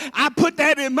head. I put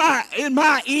that in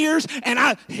my ears, and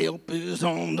help is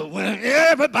on the way.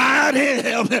 Everybody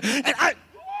help. And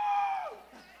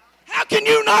how can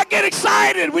you not get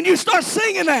excited when you start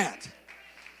singing that?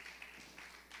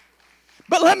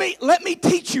 But let me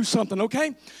teach you something,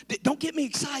 okay? Don't get me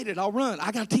excited. I'll run.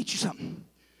 I got to teach you something.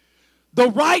 The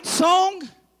right song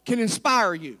can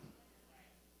inspire you.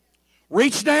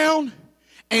 Reach down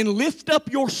and lift up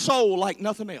your soul like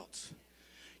nothing else.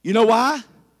 You know why?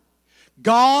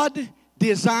 God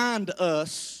designed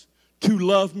us to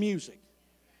love music.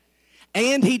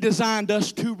 And He designed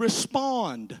us to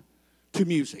respond to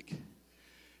music.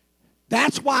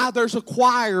 That's why there's a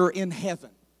choir in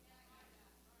heaven.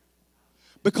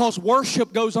 Because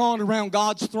worship goes on around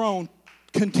God's throne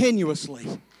continuously.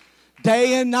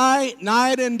 Day and night,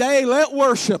 night and day, let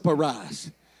worship arise.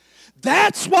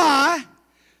 That's why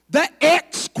the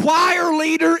ex-choir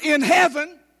leader in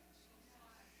heaven,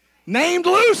 named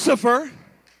Lucifer,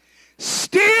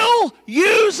 still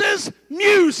uses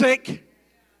music.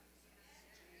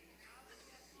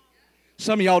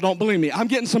 Some of y'all don't believe me. I'm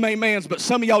getting some amens, but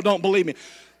some of y'all don't believe me.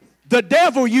 The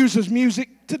devil uses music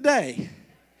today.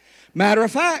 Matter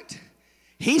of fact,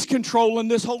 he's controlling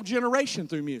this whole generation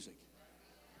through music.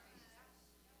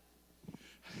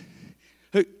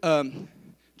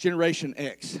 Generation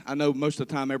X. I know most of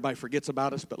the time everybody forgets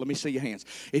about us, but let me see your hands.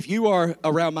 If you are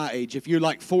around my age, if you're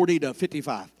like 40 to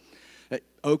 55,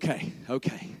 okay.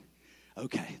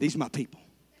 These are my people.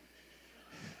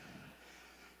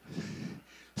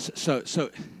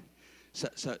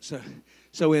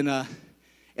 So in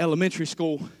elementary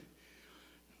school,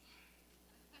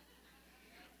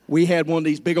 we had one of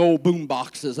these big old boom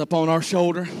boxes up on our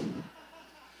shoulder.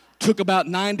 Took about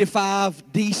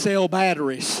 95 D-cell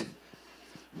batteries.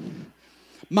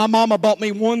 My mama bought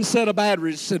me one set of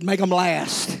batteries, said make them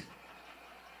last.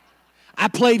 I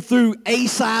played through a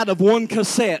side of one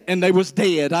cassette and they was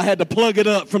dead. I had to plug it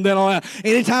up from then on out.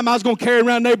 Anytime I was going to carry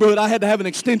around the neighborhood, I had to have an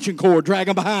extension cord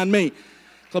dragging behind me.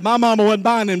 So my mama wasn't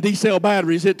buying them D-cell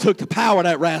batteries. It took to power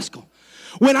that rascal.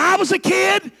 When I was a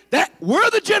kid, we're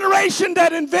the generation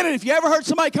that invented. If you ever heard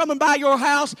somebody coming by your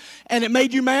house and it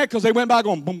made you mad because they went by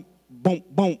going boom, boom,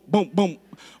 boom, boom, boom,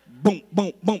 boom,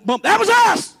 boom, boom, boom. That was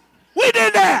us. We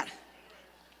did that.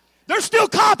 They're still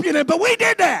copying it, but we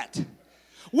did that.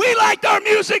 We liked our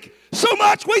music so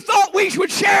much we thought we should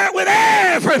share it with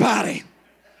everybody.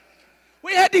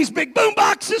 We had these big boom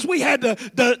boxes. We had the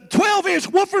 12-inch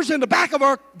woofers in the back of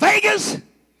our Vegas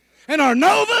and our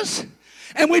Novas.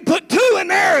 And we'd put 2 in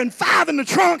there and 5 in the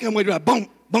trunk, and we'd go boom,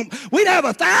 boom. We'd have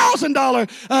a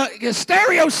 $1,000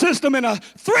 stereo system in a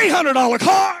 $300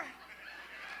 car.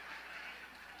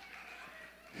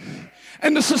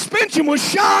 And the suspension was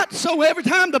shot, so every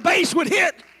time the bass would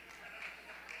hit,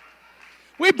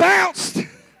 we bounced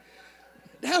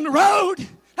down the road.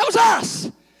 That was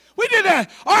us. We did that.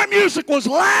 Our music was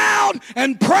loud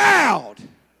and proud.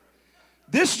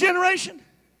 This generation,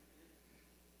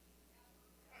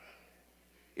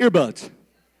 earbuds.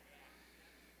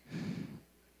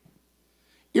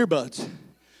 Earbuds.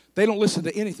 They don't listen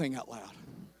to anything out loud.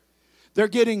 They're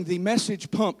getting the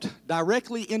message pumped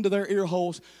directly into their ear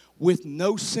holes with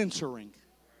no censoring.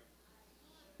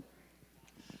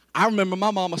 I remember my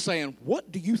mama saying,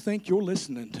 "What do you think you're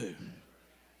listening to?"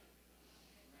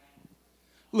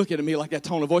 Looking at me like that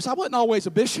tone of voice. I wasn't always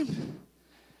a bishop.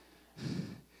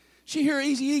 She hear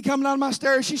Eazy-E coming out of my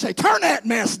stereo. She say, "Turn that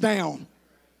mess down."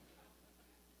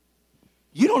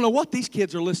 You don't know what these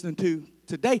kids are listening to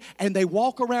today, and they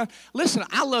walk around. Listen,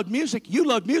 I love music, you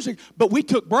love music, but we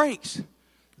took breaks.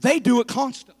 They do it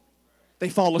constantly. They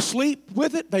fall asleep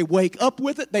with it, they wake up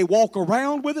with it, they walk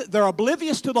around with it. They're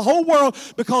oblivious to the whole world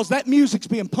because that music's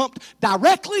being pumped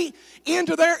directly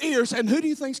into their ears. And who do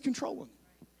you think's controlling it?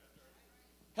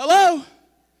 Hello?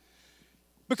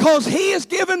 Because he has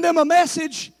given them a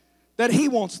message that he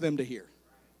wants them to hear.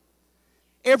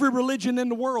 Every religion in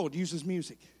the world uses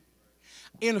music.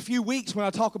 In a few weeks, when I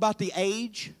talk about the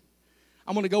age,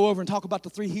 I'm going to go over and talk about the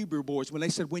 3 Hebrew boys when they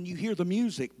said, when you hear the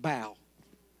music, bow.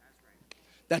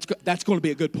 That's going to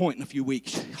be a good point in a few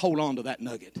weeks. Hold on to that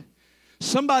nugget.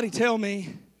 Somebody tell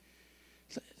me,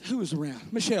 who was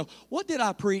around? Michelle, what did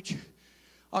I preach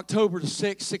October the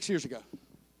 6th, 6 years ago?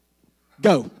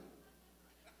 Go.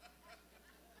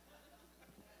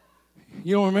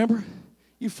 You don't remember?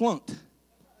 You flunked.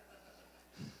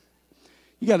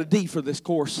 You got a D for this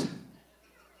course.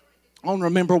 I don't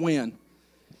remember when.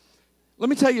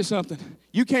 Let me tell you something.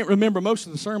 You can't remember most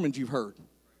of the sermons you've heard.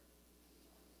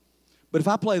 But if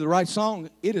I play the right song,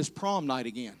 it is prom night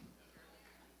again.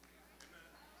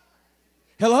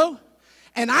 Hello?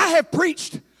 And I have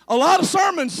preached a lot of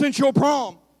sermons since your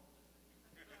prom.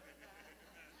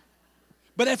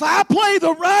 But if I play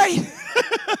the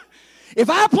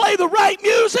right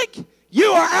music,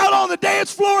 you are out on the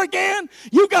dance floor again.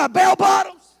 You got bell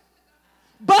bottoms.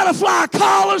 Butterfly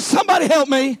collars, somebody help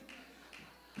me.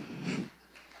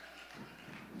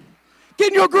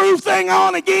 Getting your groove thing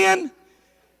on again.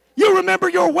 You remember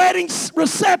your wedding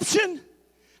reception?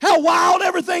 How wild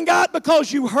everything got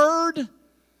because you heard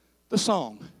the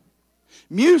song.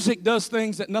 Music does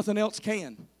things that nothing else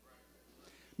can.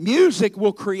 Music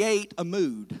will create a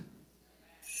mood.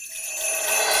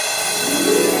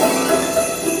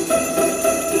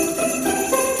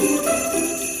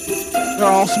 They're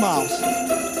all smiles.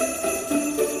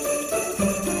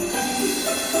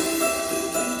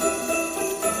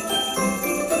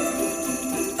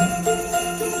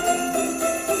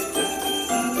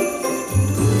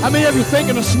 How many of you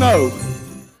thinking of snow?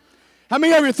 How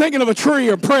many of you thinking of a tree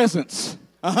or presents?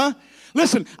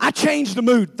 Listen, I changed the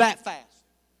mood that fast.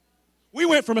 We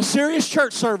went from a serious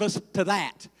church service to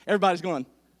that. Everybody's going.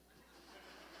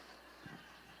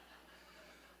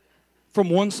 From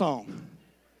one song.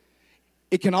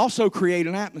 It can also create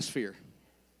an atmosphere.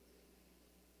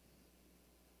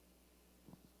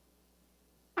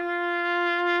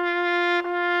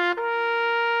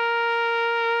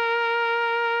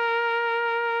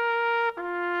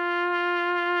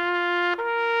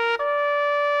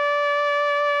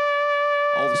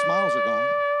 All the smiles are gone.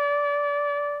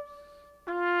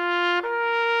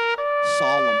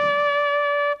 Solemn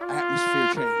atmosphere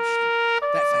changed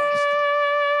that fast.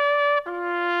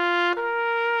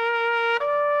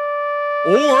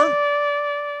 Or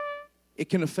it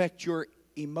can affect your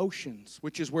emotions,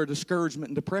 which is where discouragement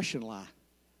and depression lie.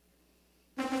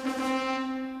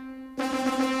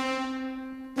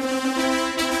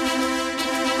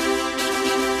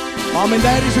 Mom and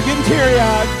daddies are getting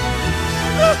teary-eyed.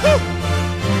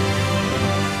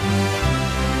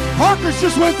 Parker's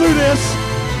just went through this.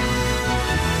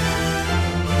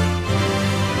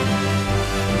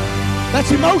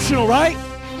 That's emotional, right?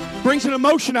 Brings an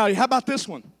emotion out of you. How about this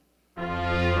one?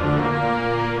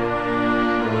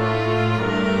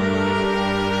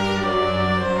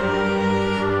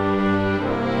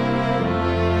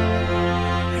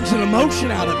 Brings an emotion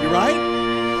out of you, right?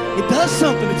 It does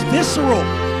something. It's visceral.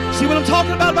 See what I'm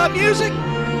talking about music?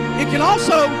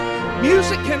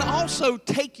 Music can also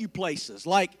take you places.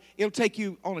 Like, it'll take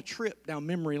you on a trip down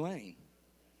memory lane.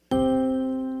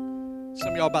 Some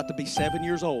of y'all about to be 7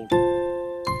 years old.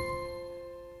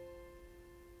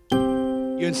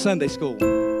 You're in Sunday school.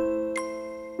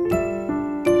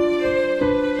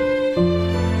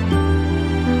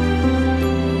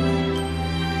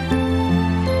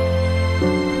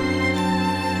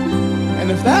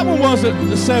 And if that one wasn't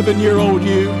the 7-year-old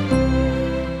you,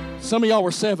 some of y'all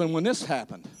were 7 when this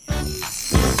happened.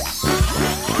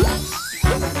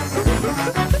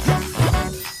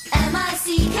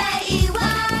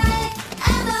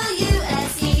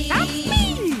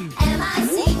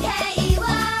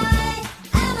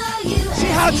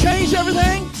 God changed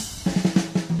everything?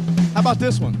 How about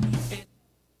this one?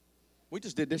 We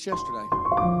just did this yesterday.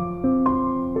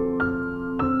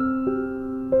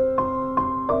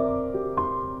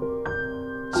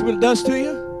 See what it does to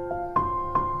you?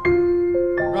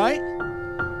 Right?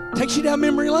 Takes you down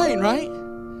memory lane, right?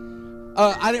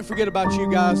 I didn't forget about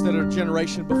you guys that are a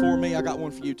generation before me. I got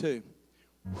one for you too.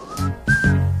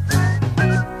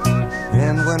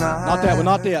 Not that one,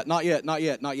 not yet, not yet, not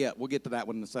yet, not yet. We'll get to that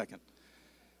one in a second.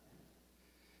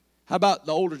 How about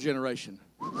the older generation?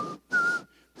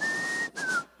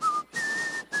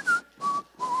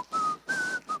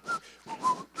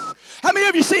 How many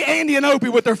of you see Andy and Opie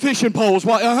with their fishing poles?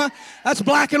 That's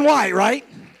black and white, right?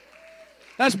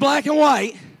 That's black and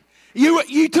white.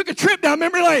 You took a trip down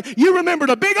memory lane. You remembered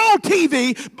a big old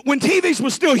TV when TVs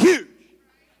was still huge,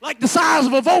 like the size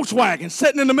of a Volkswagen,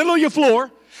 sitting in the middle of your floor.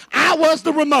 I was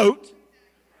the remote.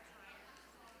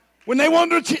 When they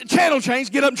wanted to channel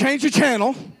change, get up and change the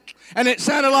channel, and it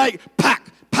sounded like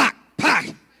pack, pack,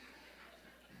 pack.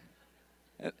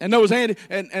 And there was Andy,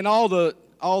 and all the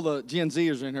Gen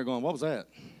Zers are in here going, what was that?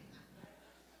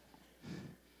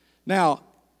 Now,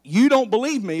 you don't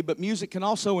believe me, but music can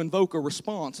also invoke a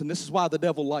response, and this is why the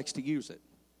devil likes to use it.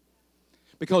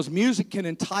 Because music can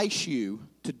entice you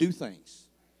to do things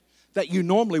that you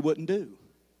normally wouldn't do.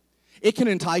 It can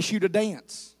entice you to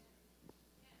dance.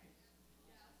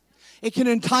 It can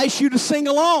entice you to sing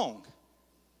along.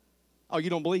 Oh, you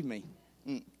don't believe me?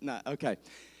 No, okay.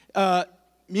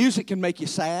 Music can make you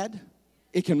sad.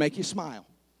 It can make you smile.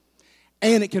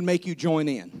 And it can make you join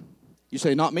in. You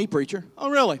say, not me, preacher. Oh,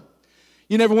 really?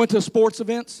 You never went to sports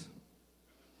events?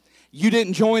 You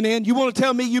didn't join in? You want to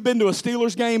tell me you've been to a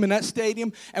Steelers game in that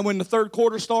stadium, and when the third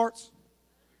quarter starts,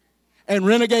 and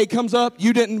Renegade comes up,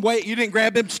 you didn't wait, you didn't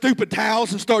grab them stupid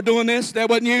towels and start doing this? That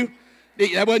wasn't you?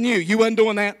 That wasn't you. You wasn't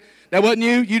doing that. That wasn't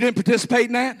you. You didn't participate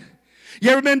in that. You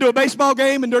ever been to a baseball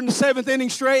game and during the 7th inning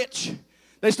stretch,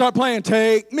 they start playing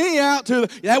Take Me Out to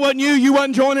the... That wasn't you. You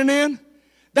wasn't joining in.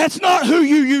 That's not who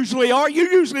you usually are. You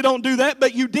usually don't do that,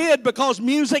 but you did because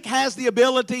music has the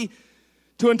ability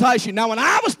to entice you. Now, when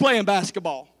I was playing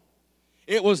basketball,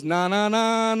 it was na na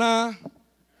na na.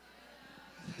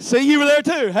 See, you were there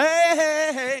too. Hey,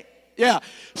 hey, hey. Yeah.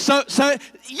 So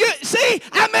you see,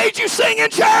 I made you sing in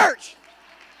church.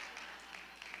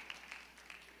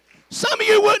 Some of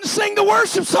you wouldn't sing the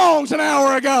worship songs an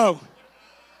hour ago.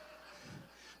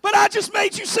 But I just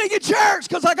made you sing in church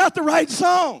because I got the right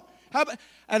song. How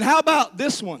about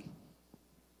this one?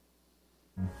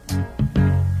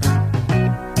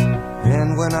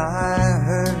 And when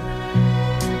I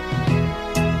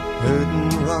burden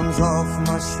runs off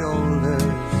my shoulders.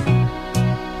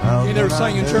 You ain't never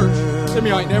sang in church. Some of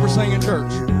you ain't never sang in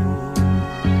church.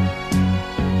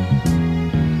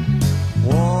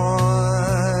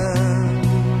 Warm,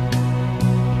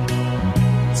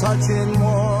 touching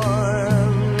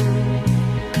warm,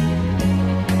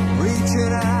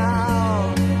 reaching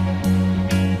out,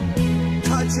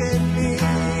 touching me,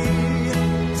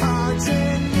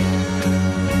 touching you.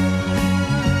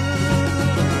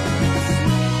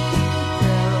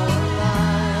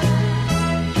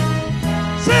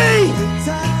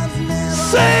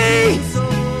 See?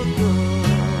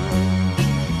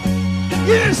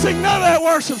 You didn't sing none of that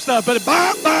worship stuff, but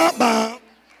bum, bum, bum.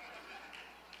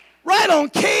 Right on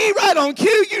key, right on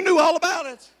cue, you knew all about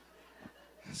it.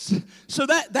 So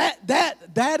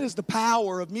that is the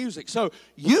power of music. So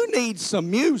you need some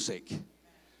music.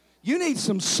 You need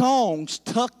some songs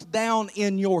tucked down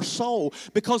in your soul,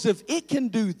 because if it can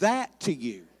do that to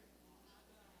you,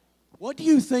 what do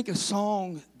you think a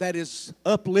song that is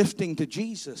uplifting to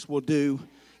Jesus will do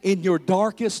in your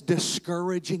darkest,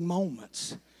 discouraging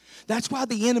moments? That's why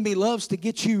the enemy loves to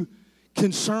get you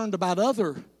concerned about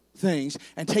other things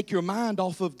and take your mind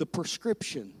off of the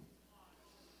prescription.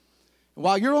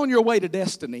 While you're on your way to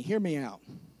destiny, hear me out.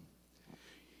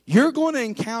 You're going to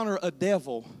encounter a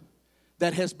devil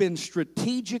that has been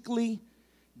strategically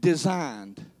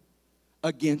designed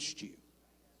against you.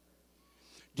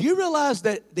 Do you realize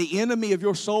that the enemy of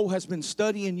your soul has been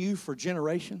studying you for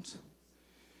generations?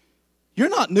 You're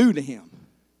not new to him.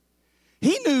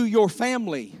 He knew your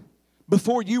family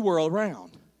before you were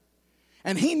around.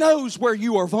 And he knows where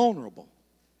you are vulnerable.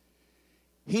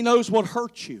 He knows what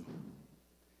hurts you.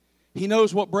 He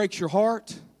knows what breaks your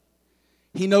heart.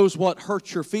 He knows what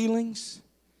hurts your feelings.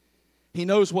 He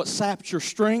knows what saps your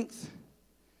strength.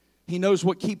 He knows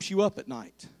what keeps you up at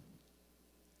night.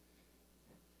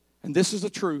 And this is the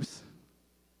truth.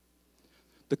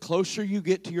 The closer you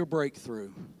get to your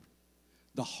breakthrough,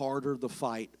 the harder the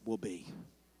fight will be.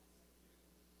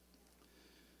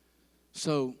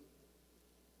 So,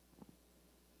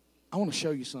 I want to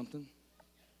show you something.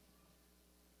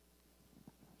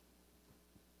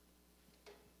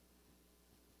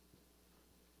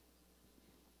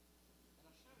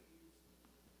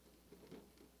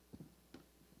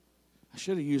 I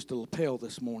should have used a lapel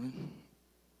this morning,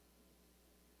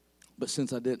 but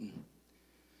since I didn't,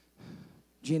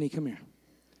 Jenny, come here.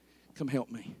 Come help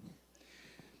me.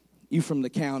 You from the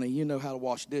county, you know how to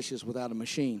wash dishes without a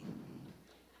machine.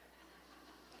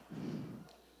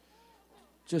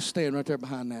 Just stand right there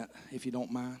behind that, if you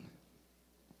don't mind.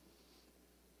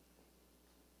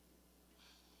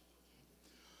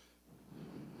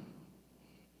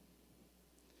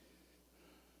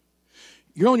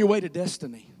 You're on your way to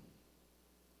destiny.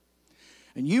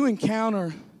 And you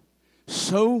encounter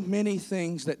so many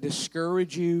things that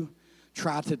discourage you,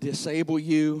 try to disable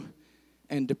you,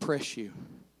 and depress you.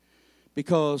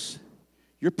 Because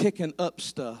you're picking up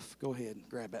stuff. Go ahead and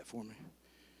grab that for me.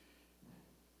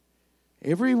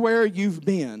 Everywhere you've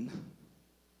been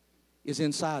is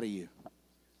inside of you.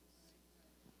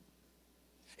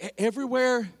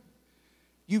 Everywhere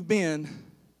you've been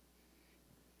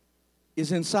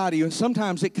is inside of you. And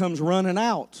sometimes it comes running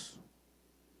out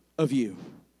of you.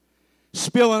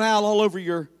 Spilling out all over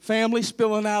your family,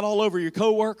 spilling out all over your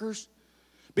coworkers.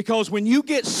 Because when you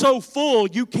get so full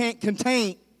you can't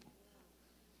contain,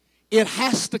 it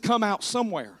has to come out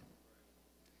somewhere.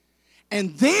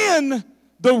 And then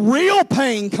the real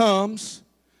pain comes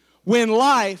when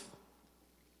life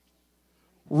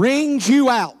wrings you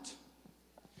out.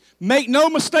 Make no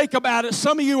mistake about it,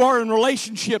 some of you are in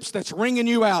relationships that's wringing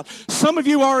you out. Some of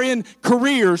you are in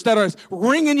careers that are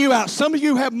wringing you out. Some of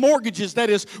you have mortgages that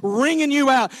is wringing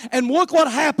you out. And look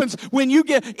what happens when you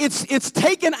get, it's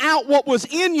taken out what was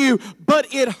in you,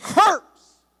 but it hurts.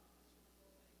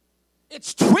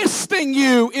 It's twisting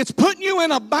you. It's putting you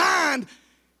in a bind.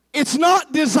 It's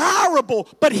not desirable.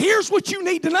 But here's what you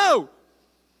need to know.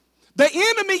 The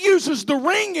enemy uses the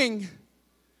wringing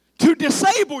to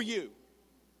disable you.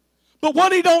 But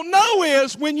what he don't know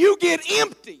is when you get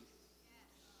empty,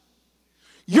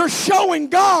 you're showing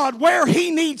God where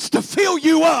he needs to fill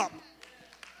you up.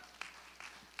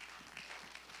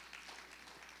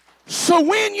 So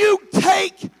when you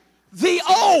take the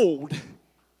old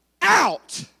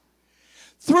out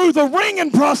through the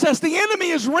wringing process, the enemy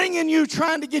is wringing you,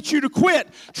 trying to get you to quit,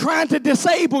 trying to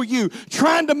disable you,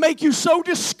 trying to make you so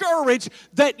discouraged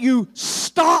that you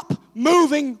stop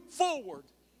moving forward.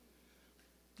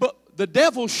 The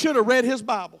devil should have read his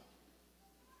Bible.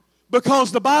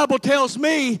 Because the Bible tells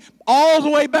me all the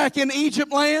way back in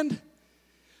Egypt land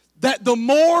that the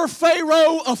more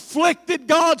Pharaoh afflicted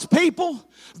God's people,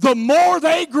 the more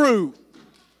they grew.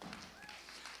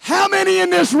 How many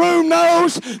in this room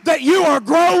knows that you are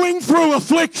growing through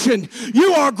affliction?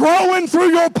 You are growing through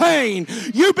your pain.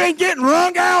 You've been getting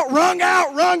wrung out,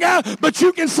 but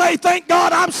you can say, thank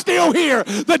God I'm still here.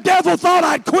 The devil thought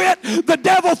I'd quit. The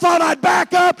devil thought I'd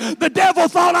back up. The devil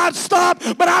thought I'd stop,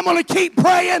 but I'm going to keep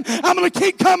praying. I'm going to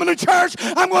keep coming to church.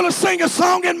 I'm going to sing a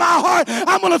song in my heart.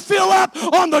 I'm going to fill up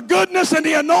on the goodness and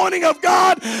the anointing of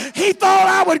God. He thought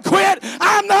I would quit.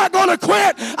 I'm not going to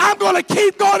quit. I'm going to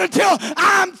keep going until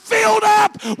I'm filled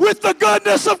up with the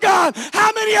goodness of God.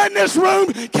 How many in this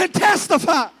room can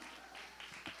testify?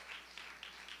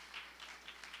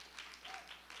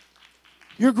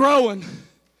 You're growing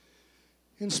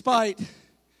in spite.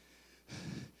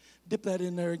 Dip that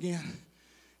in there again.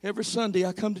 Every Sunday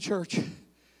I come to church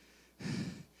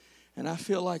and I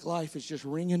feel like life is just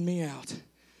wringing me out.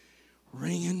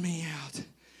 Wringing me out.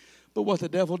 But what the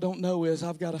devil don't know is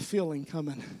I've got a feeling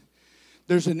coming.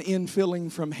 There's an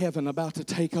infilling from heaven about to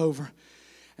take over.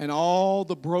 And all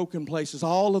the broken places,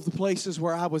 all of the places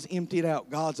where I was emptied out,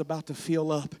 God's about to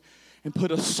fill up and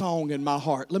put a song in my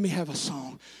heart. Let me have a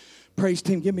song. Praise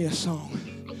team, give me a song.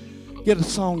 Get a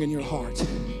song in your heart.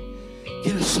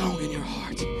 Get a song in your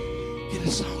heart. Get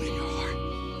a song in your heart.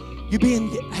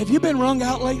 Have you been wrung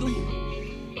out lately?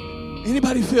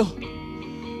 Anybody feel,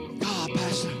 God,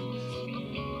 Pastor,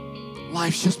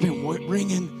 life's just been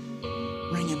ringing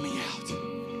me out.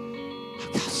 I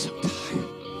got so tired.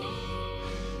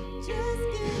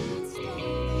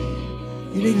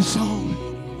 You need a song.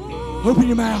 Open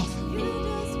your mouth.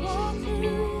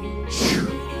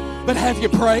 But have you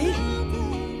prayed?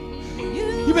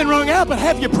 You've been wrung out, but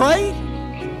have you prayed?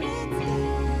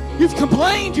 You've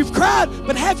complained, you've cried,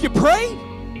 but have you prayed?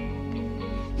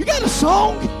 You got a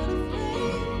song?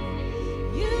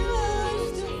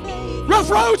 Rough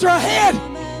roads are ahead,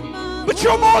 but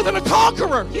you're more than a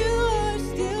conqueror.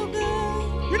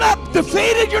 You're not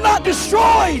defeated, you're not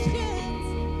destroyed.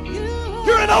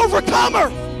 You're an overcomer.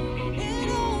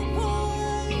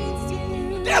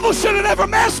 The devil should have never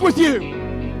messed with you.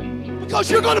 Because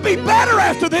you're going to be better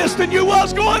after this than you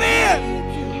was going in.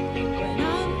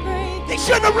 He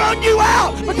shouldn't have run you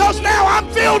out, because now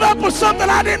I'm filled up with something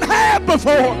I didn't have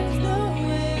before.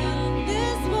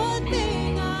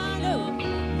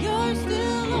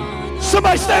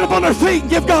 Somebody stand up on their feet and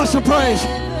give God some praise.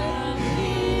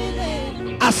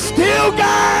 I still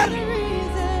got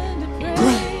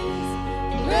praise.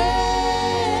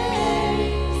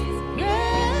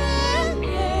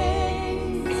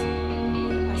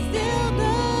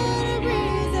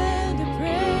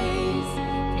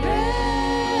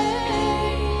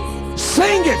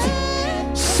 Sing it.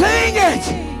 Sing it.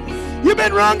 You've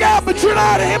been wrung out, but you're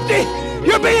not empty.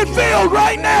 You're being filled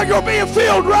right now. You're being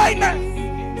filled right now.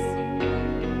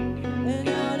 And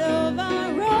out of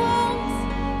our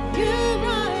wrongs, you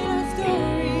write our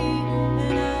story.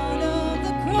 And out of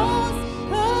the cross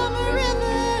come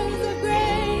rivers of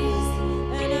grace.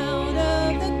 And out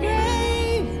of the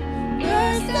grave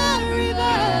burst a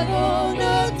revival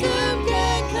no tomb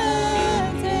can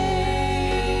contain.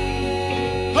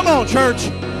 Come on, church.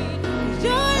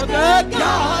 You're the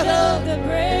God of the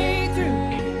breakthrough.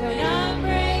 When I'm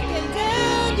breaking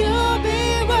down, you'll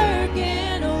be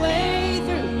working a way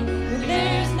through. When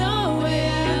there's no way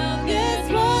out,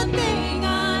 there's one thing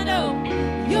I know.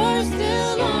 You're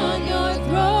still on your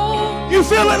throne. You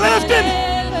feel it lifting?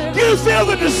 You feel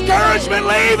the discouragement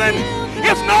leaving?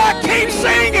 If not, keep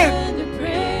singing.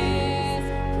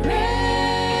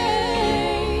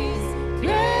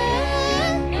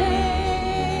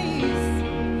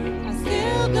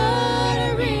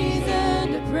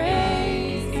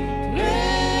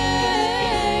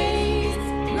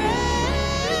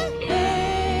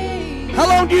 How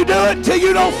long do you do it? Till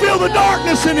you don't feel the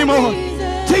darkness anymore.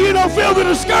 Till you don't feel the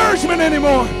discouragement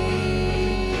anymore.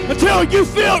 Until you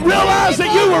realize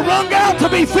that you were wrung out to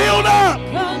be filled up.